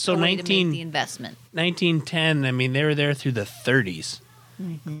found so a way to 19 make the investment. 1910, I mean, they were there through the 30s.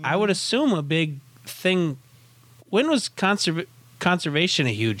 I would assume a big thing. When was conservation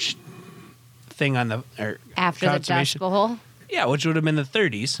a huge thing on the After the Dust conservation? Bowl. Yeah, which would have been the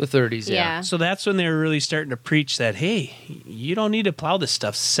 30s. The 30s, yeah. Yeah. So that's when they were really starting to preach that, hey, you don't need to plow this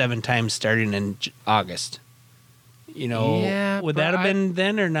stuff 7 times starting in August. Yeah, would but that have been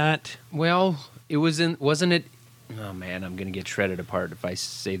then or not? Well, it wasn't it? Oh man, I'm gonna get shredded apart if I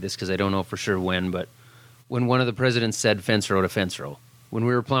say this because I don't know for sure when. But when one of the presidents said fence row to fence row, when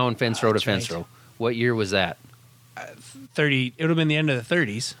we were plowing fence row to that's fence right. row, what year was that? 30. It would have been the end of the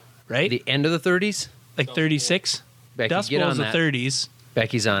 30s, right? The end of the 30s. Like 36. Becky, Dust get Bowl's on the that. 30s,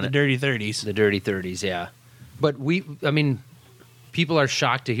 Becky's on the it. dirty 30s. The dirty 30s, yeah. But people are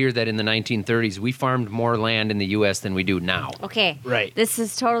shocked to hear that in the 1930s we farmed more land in the U.S. than we do now. Okay. Right. This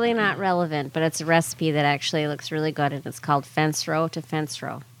is totally not relevant, but it's a recipe that actually looks really good, and it's called fence row to fence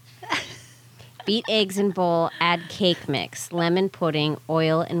row. Beat eggs in bowl, add cake mix, lemon pudding,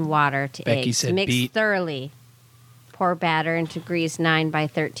 oil, and water to Becky eggs. said Mix beat. thoroughly. Pour batter into greased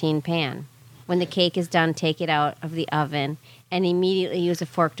 9x13 pan. When the cake is done, take it out of the oven and immediately use a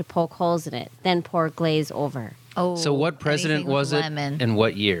fork to poke holes in it. Then pour glaze over. Oh, So what president anything with was it lemon. and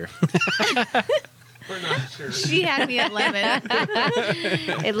what year? We're not sure. She had me at lemon.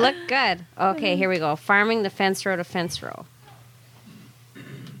 It looked good. Okay, here we go. Farming the fence row to fence row.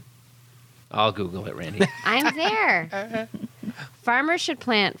 I'll Google it, Randy. I'm there. Farmers should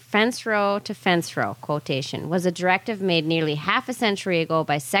plant fence row to fence row, quotation, was a directive made nearly half a century ago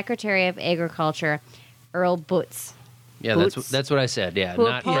by Secretary of Agriculture Earl Boots, Yeah, Boots. that's what I said. Yeah, Who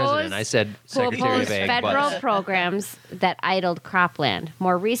not opposed- president. I said who Secretary of opposed Ag. federal but programs that idled cropland.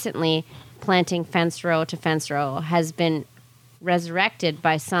 More recently, planting fence row to fence row has been resurrected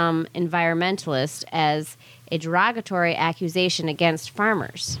by some environmentalists as a derogatory accusation against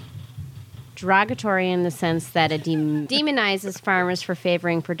farmers. Derogatory in the sense that it demonizes farmers for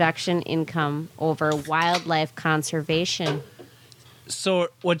favoring production income over wildlife conservation. So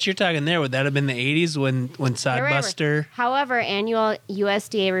what you're talking there, would that have been the 80s when Sodbuster? However, annual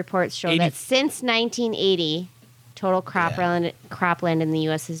USDA reports show 80 that since 1980, total cropland in the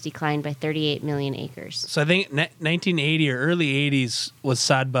U.S. has declined by 38 million acres. So I think 1980 or early 80s was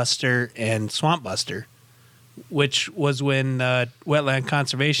Sodbuster and Swampbuster, which was when the Wetland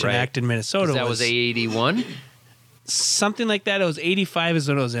Conservation Right. Act in Minnesota that was 81. something like that. It was 85 is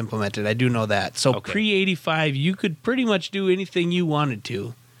when it was implemented. I do know that. So Okay. pre-85, you could pretty much do anything you wanted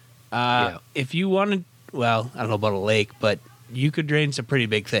to. Yeah. If you wanted, well, I don't know about a lake, but you could drain some pretty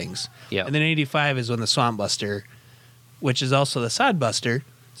big things. Yeah. And then 85 is when the Swampbuster, which is also the Sodbuster.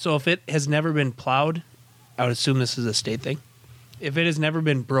 So if it has never been plowed, I would assume this is a state thing. If it has never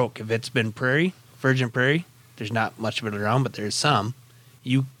been broke, if it's been prairie, virgin prairie, there's not much of it around, but there's some.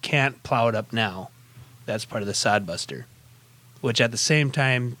 You can't plow it up now. That's part of the Sodbuster, which at the same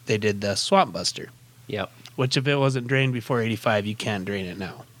time they did the Swampbuster, Yep. which if it wasn't drained before 85, you can't drain it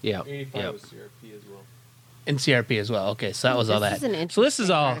now. Yep. 85 Yep. was CRP as well. And CRP as well. Okay, so that was all This that. is an So this is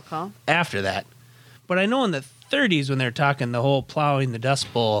interesting all article. after that. But I know in the 30s when they're talking the whole plowing the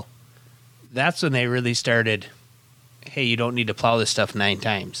Dust Bowl, that's when they really started, hey, you don't need to plow this stuff 9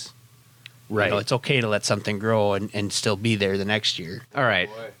 times. Right. You know, it's okay to let something grow and still be there the next year. All right.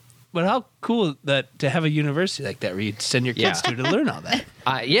 Boy. But how cool that to have a university like that where you send your kids Yeah. to learn all that.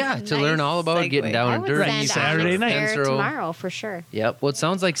 To learn all about Nice getting segue. down I and would dirty. send Saturday Alex night. there Fence row. tomorrow for sure. Yep. Well, it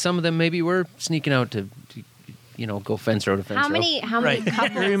sounds like some of them maybe were sneaking out to go fence row to fence How row. many Right. It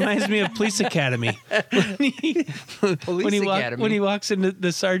couples? reminds me of Police Academy. Academy. When he walks into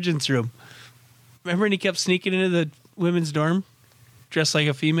the sergeant's room. Remember when he kept sneaking into the women's dorm dressed like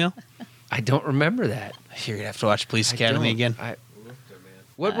a female? I don't remember that. You're going to have to watch Police I Academy don't. again.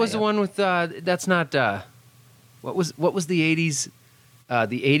 What was the one with? That's not. What was the '80s?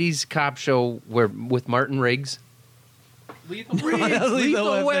 The '80s cop show where with Martin Riggs. Lethal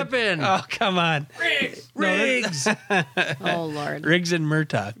Lethal Weapon. Oh, come on. Riggs. Oh Lord. Riggs and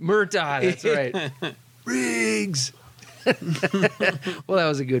Murtaugh. Murtaugh. That's right. Riggs. Well, that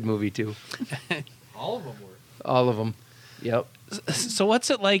was a good movie too. All of them were. All of them. Yep. So what's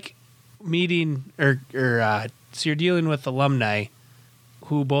it like meeting so you're dealing with alumni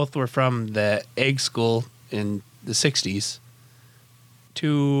who both were from the egg school in the 60s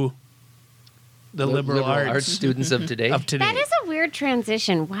to the liberal arts students of today. of today. That is a weird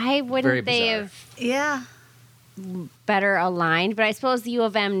transition. Why wouldn't Very they bizarre. have Yeah. better aligned? But I suppose the U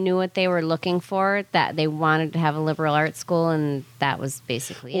of M knew what they were looking for, that they wanted to have a liberal arts school, and that was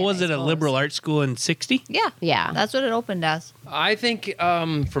basically Well, was I it a suppose. liberal arts school in 60? Yeah. Yeah. That's what it opened as. I think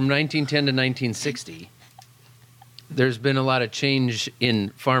from 1910 to 1960, there's been a lot of change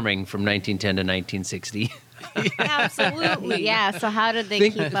in farming from 1910 to 1960. Absolutely. Yeah, so how did they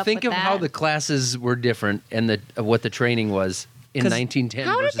think keep up think with of that? how the classes were different and what the training was in 'Cause 1910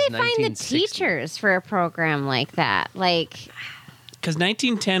 How did versus they find the 1960. teachers for a program like that? Like, Because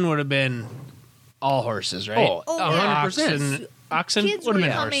 1910 would have been all horses, right? Oh, Oh, 100%. Oxen Kids would were have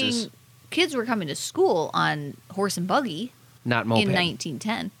been coming. horses. Kids were coming to school on horse and buggy Not moped. in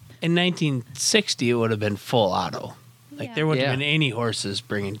 1910. In 1960, it would have been full auto. Like Yeah. there wouldn't have Yeah. been any horses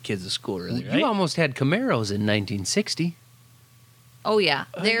bringing kids to school, really, right? You almost had Camaros in 1960. Oh yeah,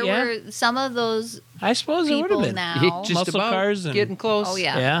 there yeah. were some of those I suppose it would people have been. now. Just Muscle about cars and- getting close. Oh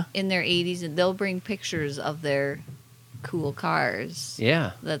yeah. Yeah. in their 80s, and they'll bring pictures of their cool cars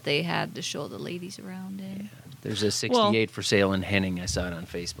Yeah. that they had to show the ladies around in. There's a 68 for sale in Henning. I saw it on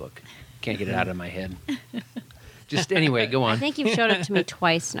Facebook. Can't get it out of my head. Just anyway, go I on. think you've showed it to me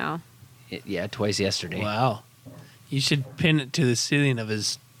twice now. Yeah, twice yesterday. Wow. You should pin it to the ceiling of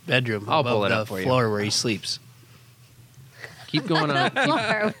his bedroom I'll above pull it the up for you. floor where he sleeps. Keep going on. But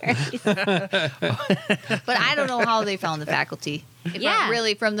I don't know how they found the faculty. If Yeah. not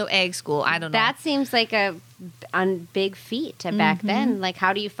really from the egg school. I don't know. That seems like a big feat to back then. Like,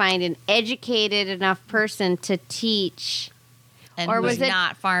 how do you find an educated enough person to teach? and or was was it-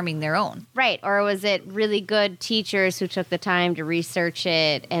 not farming their own. Right. Or was it really good teachers who took the time to research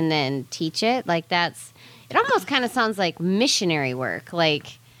it and then teach it? Like, it almost kind of sounds like missionary work.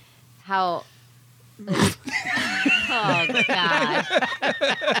 Like, how. Oh, God.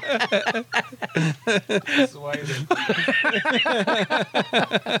 That's why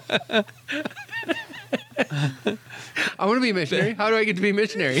I want to be a missionary. How do I get to be a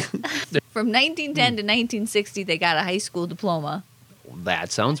missionary? From 1910 to 1960, they got a high school diploma,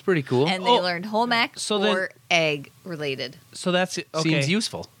 That sounds pretty cool. and they Oh, learned home ec so then- or egg related. So that's okay. Seems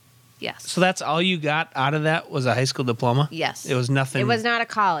useful. Yes. So that's all you got out of that was a high school diploma? Yes. It was nothing. It was not a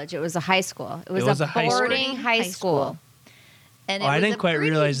college. It was a high school. It was, was a a high school. boarding high school. And Oh, it I was didn't a quite pretty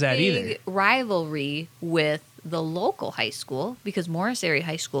realize that big either. rivalry with the local high school because Morris Area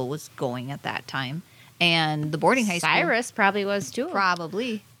High School was going at that time, and the boarding high school Cyrus probably was too.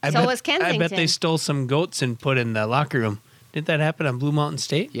 probably. So was I bet they Kensington. stole some goats and put in the locker room. Didn't that happen on Blue Mountain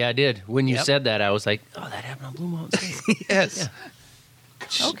State? Yeah, I did. When you Yep. said that, I was like, oh, that happened on Blue Mountain State. Yes.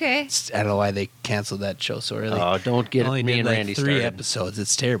 Okay. I don't know why they canceled that show so early. Oh, don't get Only me did and like Randy 3 started. episodes.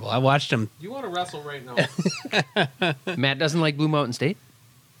 It's terrible. I watched them. you want to wrestle right now. Matt doesn't like Blue Mountain State?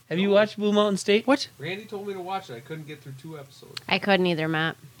 Have you watched Blue Mountain State? What? Randy told me to watch it. I couldn't get through 2 episodes. I couldn't either,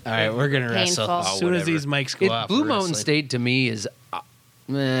 Matt. All right, we're gonna wrestle Painful. as soon as whatever. these mics go off. Blue we're Mountain wrestling. State to me is,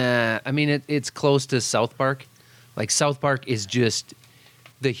 I mean, it's close to South Park. Like South Park is just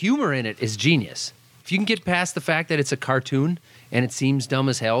the humor in it is genius. If you can get past the fact that it's a cartoon and it seems dumb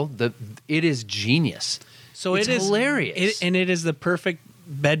as hell, it is genius. So It's it is hilarious. and it is the perfect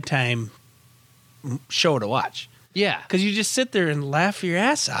bedtime show to watch Yeah, because you just sit there and laugh your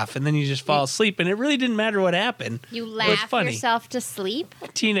ass off, and then you just fall asleep, and it really didn't matter what happened. You It was laugh funny. yourself to sleep?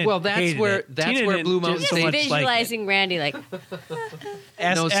 Tina, Well, that's hated where- it. that's Tina where didn't Blue Mountain just so State- much like it. Visualizing Randy like,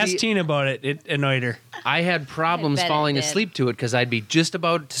 No, Ask see- Tina about it. It annoyed her. I had problems I bet it falling did. asleep to it because I'd be just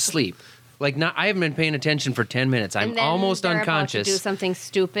about to sleep Like, not, I haven't been paying attention for 10 minutes. I'm And then almost they're about to unconscious. do something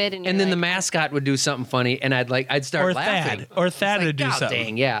stupid, and And then you're the like, mascot would do something funny, and I'd start Or laughing. Thad would do God something.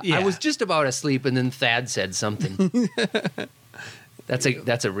 dang, yeah. Yeah. I was just about asleep, and then Thad said something.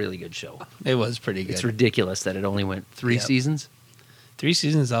 That's a really good show. It was pretty good. It's ridiculous that it only went 3 Yep. seasons. 3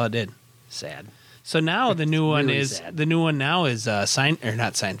 seasons is all it did. Sad. So now the new one really is sad. the new one now is not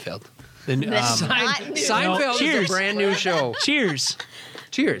Seinfeld. The new, Not new. Seinfeld is Cheers. a brand new show. Cheers.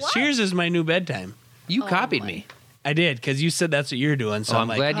 Cheers. Cheers is my new bedtime. You copied me. I did because you said that's what you're doing. So Oh, I'm I'm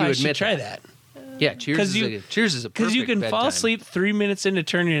like, glad oh, you I should admit try that. that. Yeah, Cheers is a Because you can perfect fall bedtime. asleep 3 minutes into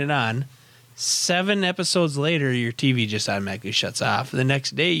turning it on. 7 episodes later, your TV just automatically shuts off. The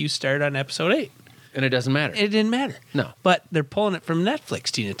next day, you start on episode 8. and it doesn't matter. It didn't matter. No. But they're pulling it from Netflix,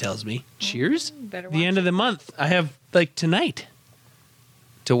 Tina tells me. Cheers Better The end of the month, I have like tonight.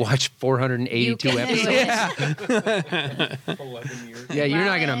 to watch 482 You can do episodes. it. 11 years. Yeah, you're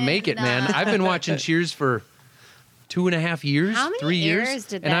not gonna make it, man. I've been watching Cheers for 2.5 years, How many 3 years, years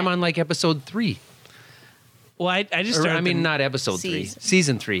did and I'm that- on like episode 3. Well, I just Or, started. I mean, the- not episode 3, Season.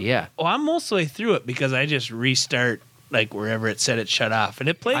 season 3. Yeah, Well, I'm most of the way through it because I just restart like wherever it said it shut off, and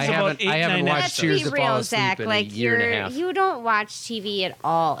it plays I about haven't- 8, I haven't 9 watched Let's Cheers be to fall real, asleep Zach. in a Like year and a half. you don't watch TV at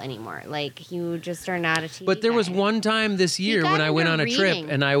all anymore. Like you just are not a TV. but there was guy. one time this year got when I went into on a trip reading.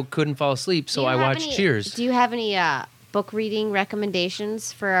 and I couldn't fall asleep, Do so you I have watched any- Cheers. Do you have any book reading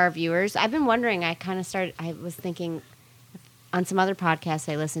recommendations for our viewers? I've been wondering. I was thinking on some other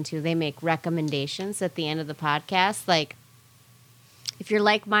podcasts I listen to, they make recommendations at the end of the podcast. Like, if you're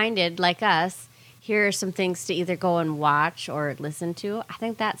like-minded like us, here are some things to either go and watch or listen to. I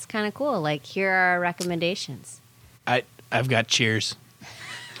think that's kind of cool. Like, here are our recommendations. I've got Cheers.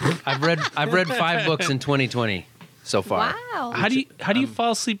 I've read 5 books in 2020 so far. Wow. How do you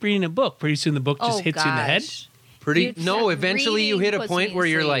fall asleep reading a book? Pretty soon the book just hits you in the head. Pretty Dude, no. Eventually, you hit reading a puts point me where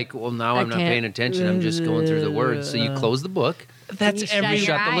you're asleep. like, "Well, now I I'm not can't- paying attention. I'm just going through the words." So you close the book, That's You shut every your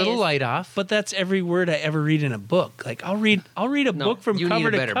shut the little eyes. light off. But that's every word I ever read in a book. Like I'll read a No, book from you need cover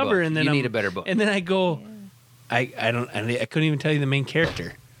a to better cover, book. and then You need a better book. And then I go, I couldn't even tell you the main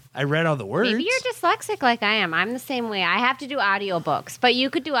character. I read all the words. Maybe you're dyslexic like I am. I'm the same way. I have to do audiobooks. But you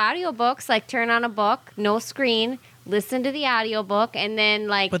could do audiobooks, like turn on a book, no screen, listen to the audiobook, and then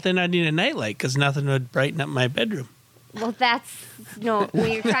like But then I need a nightlight because nothing would brighten up my bedroom. well that's no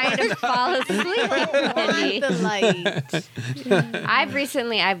when you're trying to fall asleep. Wendy. the light.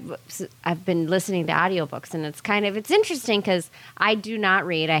 I've been listening to audiobooks and it's interesting because I do not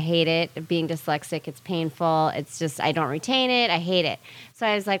read. I hate it. Being dyslexic, it's painful. It's just I don't retain it. I hate it. So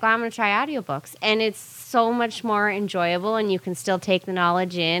I was like, well, I'm going to try audiobooks, and it's so much more enjoyable, and you can still take the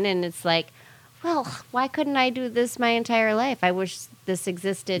knowledge in. And it's like, well, why couldn't I do this my entire life? I wish this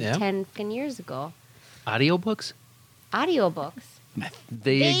existed Yeah. 10 fucking years ago. Audiobooks? Audiobooks.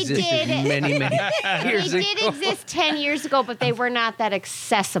 They existed did. many years They did ago. exist 10 years ago, but they were not that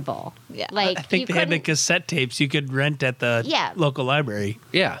accessible. Yeah. Like I think you they had the couldn't- cassette tapes you could rent at the Yeah. local library.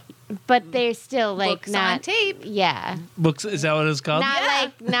 Yeah, but they're still like Books not on tape. Yeah, Books, is that what it's called?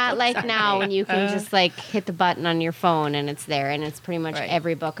 not like now when you can just like hit the button on your phone and it's there, and it's pretty much Right.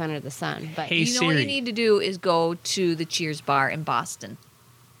 every book under the sun. But Hey, You know what Siri. you need to do is go to the Cheers bar in Boston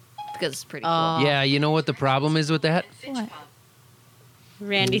because it's pretty cool. yeah. You know what the problem is with that? What?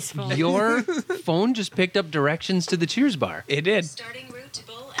 Randy's phone. Your phone just picked up directions to the Cheers bar. It did. Starting route to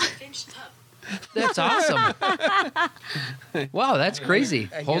Bull and Finch Pub. That's awesome. Wow, that's crazy.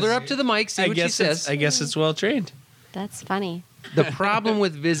 Hold her guess- up to the mic, see I what she guess says. I guess it's well trained. That's funny. The problem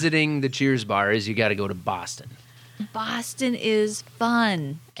with visiting the Cheers bar is you got to go to Boston. Boston is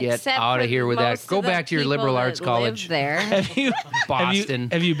fun. Get Except out for of here with that. most Go of the back to your people liberal that arts live college. there. Have you Boston.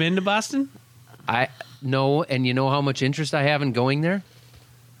 Have you been to Boston? I no, and you know how much interest I have in going there?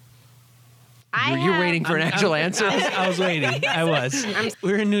 You're waiting for an actual answer? I was waiting. I was.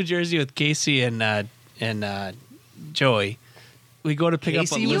 We were in New Jersey with Casey and Joey. We go to pick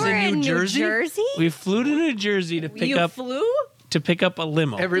Casey up a You was were limo. in in New New Jersey? Jersey? We flew to New Jersey to pick up a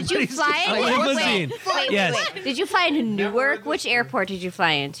limo. Did you Everybody's fly just in? like, limousine. Wait. Yes. Did you fly into Newark? Which airport did you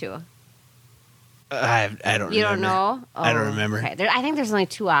fly into? I don't. You remember. don't know? I don't remember. Okay. I think there's only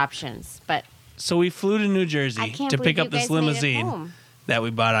 2 options, but So we flew to New I Jersey can't to believe pick up you this guys made it limousine home. that we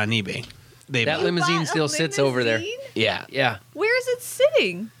bought on eBay. that limousine still sits over there. Yeah. Yeah. Where is it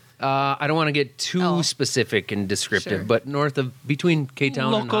sitting? I don't want to get too Oh. specific and descriptive, Sure. but north of between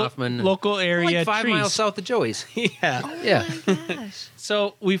K-Town and Hoffman, local area like 5 trees. miles south of Joey's. Yeah. Yeah. Gosh.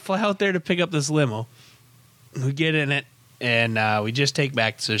 So we fly out there to pick up this limo. We get in it, and we just take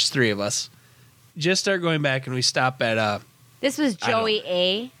back. So there's 3 of us. Just start going back, and we stop at This was I don't- Joey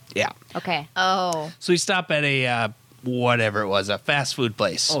A. yeah. Okay. Oh, So we stop at a whatever it was, a fast food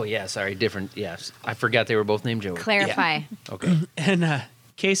place. Oh yeah, sorry, different. Yes, I forgot they were both named Joey. Clarify. Okay. And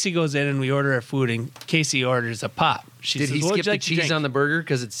Casey goes in and we order our food, and Casey orders a pop. She Did says, he "What would skip you the like to cheese drink?" on the burger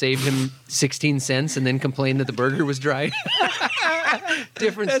because it saved him 16 cents and then complained that the burger was dry?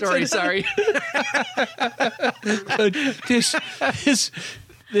 Different story. Sorry.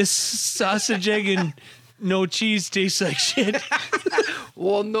 this sausage, egg, and no cheese tastes like shit.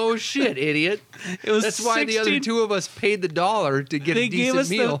 Well, no shit, idiot. It was That's why the other 16 two of us paid the $1 to get They a gave decent us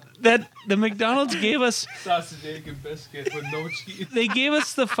meal. the McDonald's gave us. Sausage, egg, and biscuit with no cheese. They gave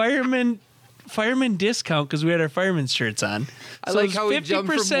us the fireman discount because we had our fireman's shirts on. I So like it was how we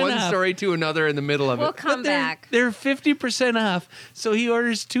jumped from 50% one off. story to another in the middle of We'll it. come back. They're 50% off. So he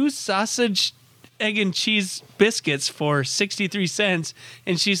orders 2 sausage, egg, and cheese biscuits for 63 cents.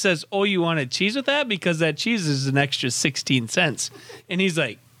 And she says, "Oh, you wanted cheese with that? Because that cheese is an extra 16 cents. And he's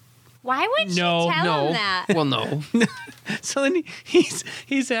like, Why would No, you tell No. him that? Well, no. so then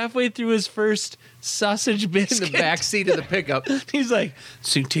he's halfway through his first sausage In biscuit. the back seat of the pickup. He's like,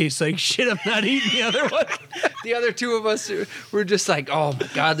 "This thing tastes like shit. I'm not eating the other one." The other two of us were just like, oh my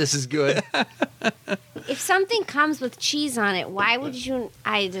God, this is good. If something comes with cheese on it, why would you?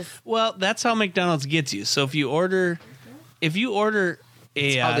 Well, that's how McDonald's gets you. So if you order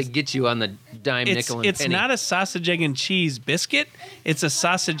a How they get you on the dime, nickel, and it's penny. not a sausage, egg, and cheese biscuit. It's a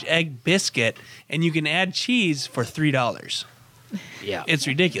sausage, egg biscuit, and you can add cheese for $3. Yeah. It's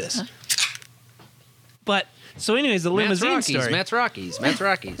ridiculous. But so, anyways, the limousine story. Matt's Rockies.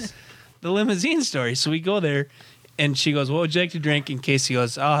 The limousine story. So we go there, and she goes, "What would you like to drink?" And Casey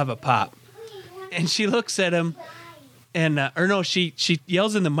goes, "I'll have a pop." And she looks at him, and or no, she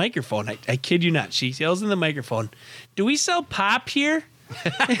yells in the microphone. I kid you not. She yells in the microphone, "Do we sell pop here?"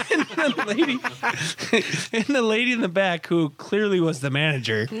 and the lady in the back, who clearly was the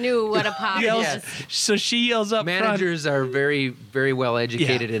manager, Knew what a pop yells. is. So she yells up front. Managers are very, very well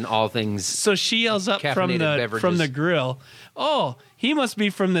educated in all things. So she yells up from Caffeinated the beverages. grill, "Oh, he must be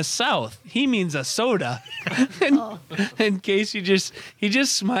from the South. He means a soda." and Casey just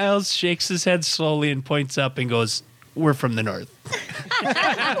smiles, shakes his head slowly, and points up and goes, "We're from the North."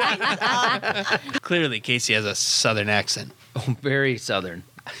 Clearly, Casey has a Southern accent. Very southern,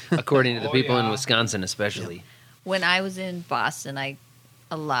 according to the people in yeah. Wisconsin, especially. When I was in Boston, a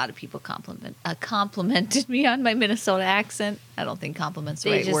lot of people complimented me on my Minnesota accent. I don't think compliment's the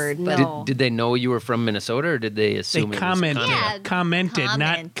They right just word, know. but Oh. Did they know you were from Minnesota, or did they They assume commented, Yeah, commented,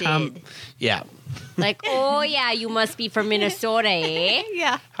 not commented. yeah. Like, oh yeah, you must be from Minnesota, eh?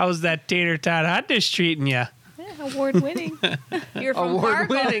 yeah, How's that tater tot hot dish treating you? award winning. You're from Award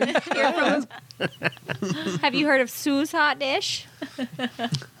Fargo. winning. You're from. Have you heard of Sue's Hot Dish?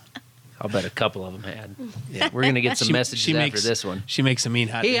 I'll bet a couple of them had. Yeah. We're gonna get some She- messages she after makes- this one. She makes a mean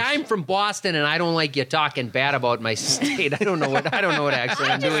hot Hey, dish. I'm from Boston, and I don't like you talking bad about my state. I don't know what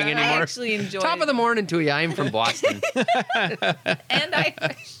accent I'm doing I anymore. actually enjoy Top it. of the morning to you. I'm from Boston. And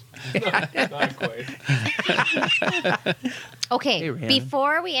Irish. Not quite. Okay, Hey, Rhiannon.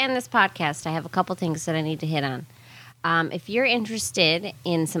 before we end this podcast, I have a couple things that I need to hit on. If you're interested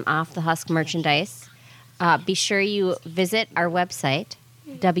in some Off the Husk merchandise, be sure you visit our website,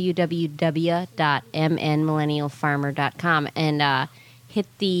 www.mnmillennialfarmer.com, and hit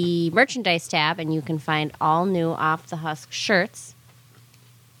the merchandise tab, and you can find all new Off the Husk shirts.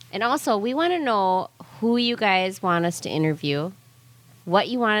 And also, we want to know who you guys want us to interview, what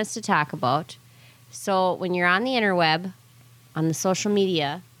you want us to talk about. So when you're on the interweb, on the social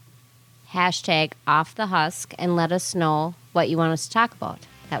media, hashtag Off the Husk, and let us know what you want us to talk about.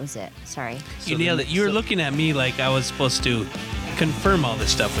 That was it. Sorry. You nailed it. You were looking at me like I was supposed to confirm all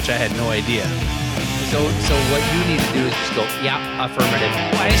this stuff, which I had no idea. So what you need to do is just go, yeah, affirmative.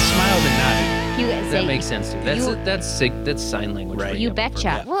 Well, I smiled and nodded. You That say, makes sense too. That's sign language. Right. for You you. betcha.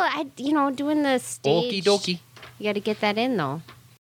 Yeah. Well, doing the stage. Okie dokie. You got to get that in though.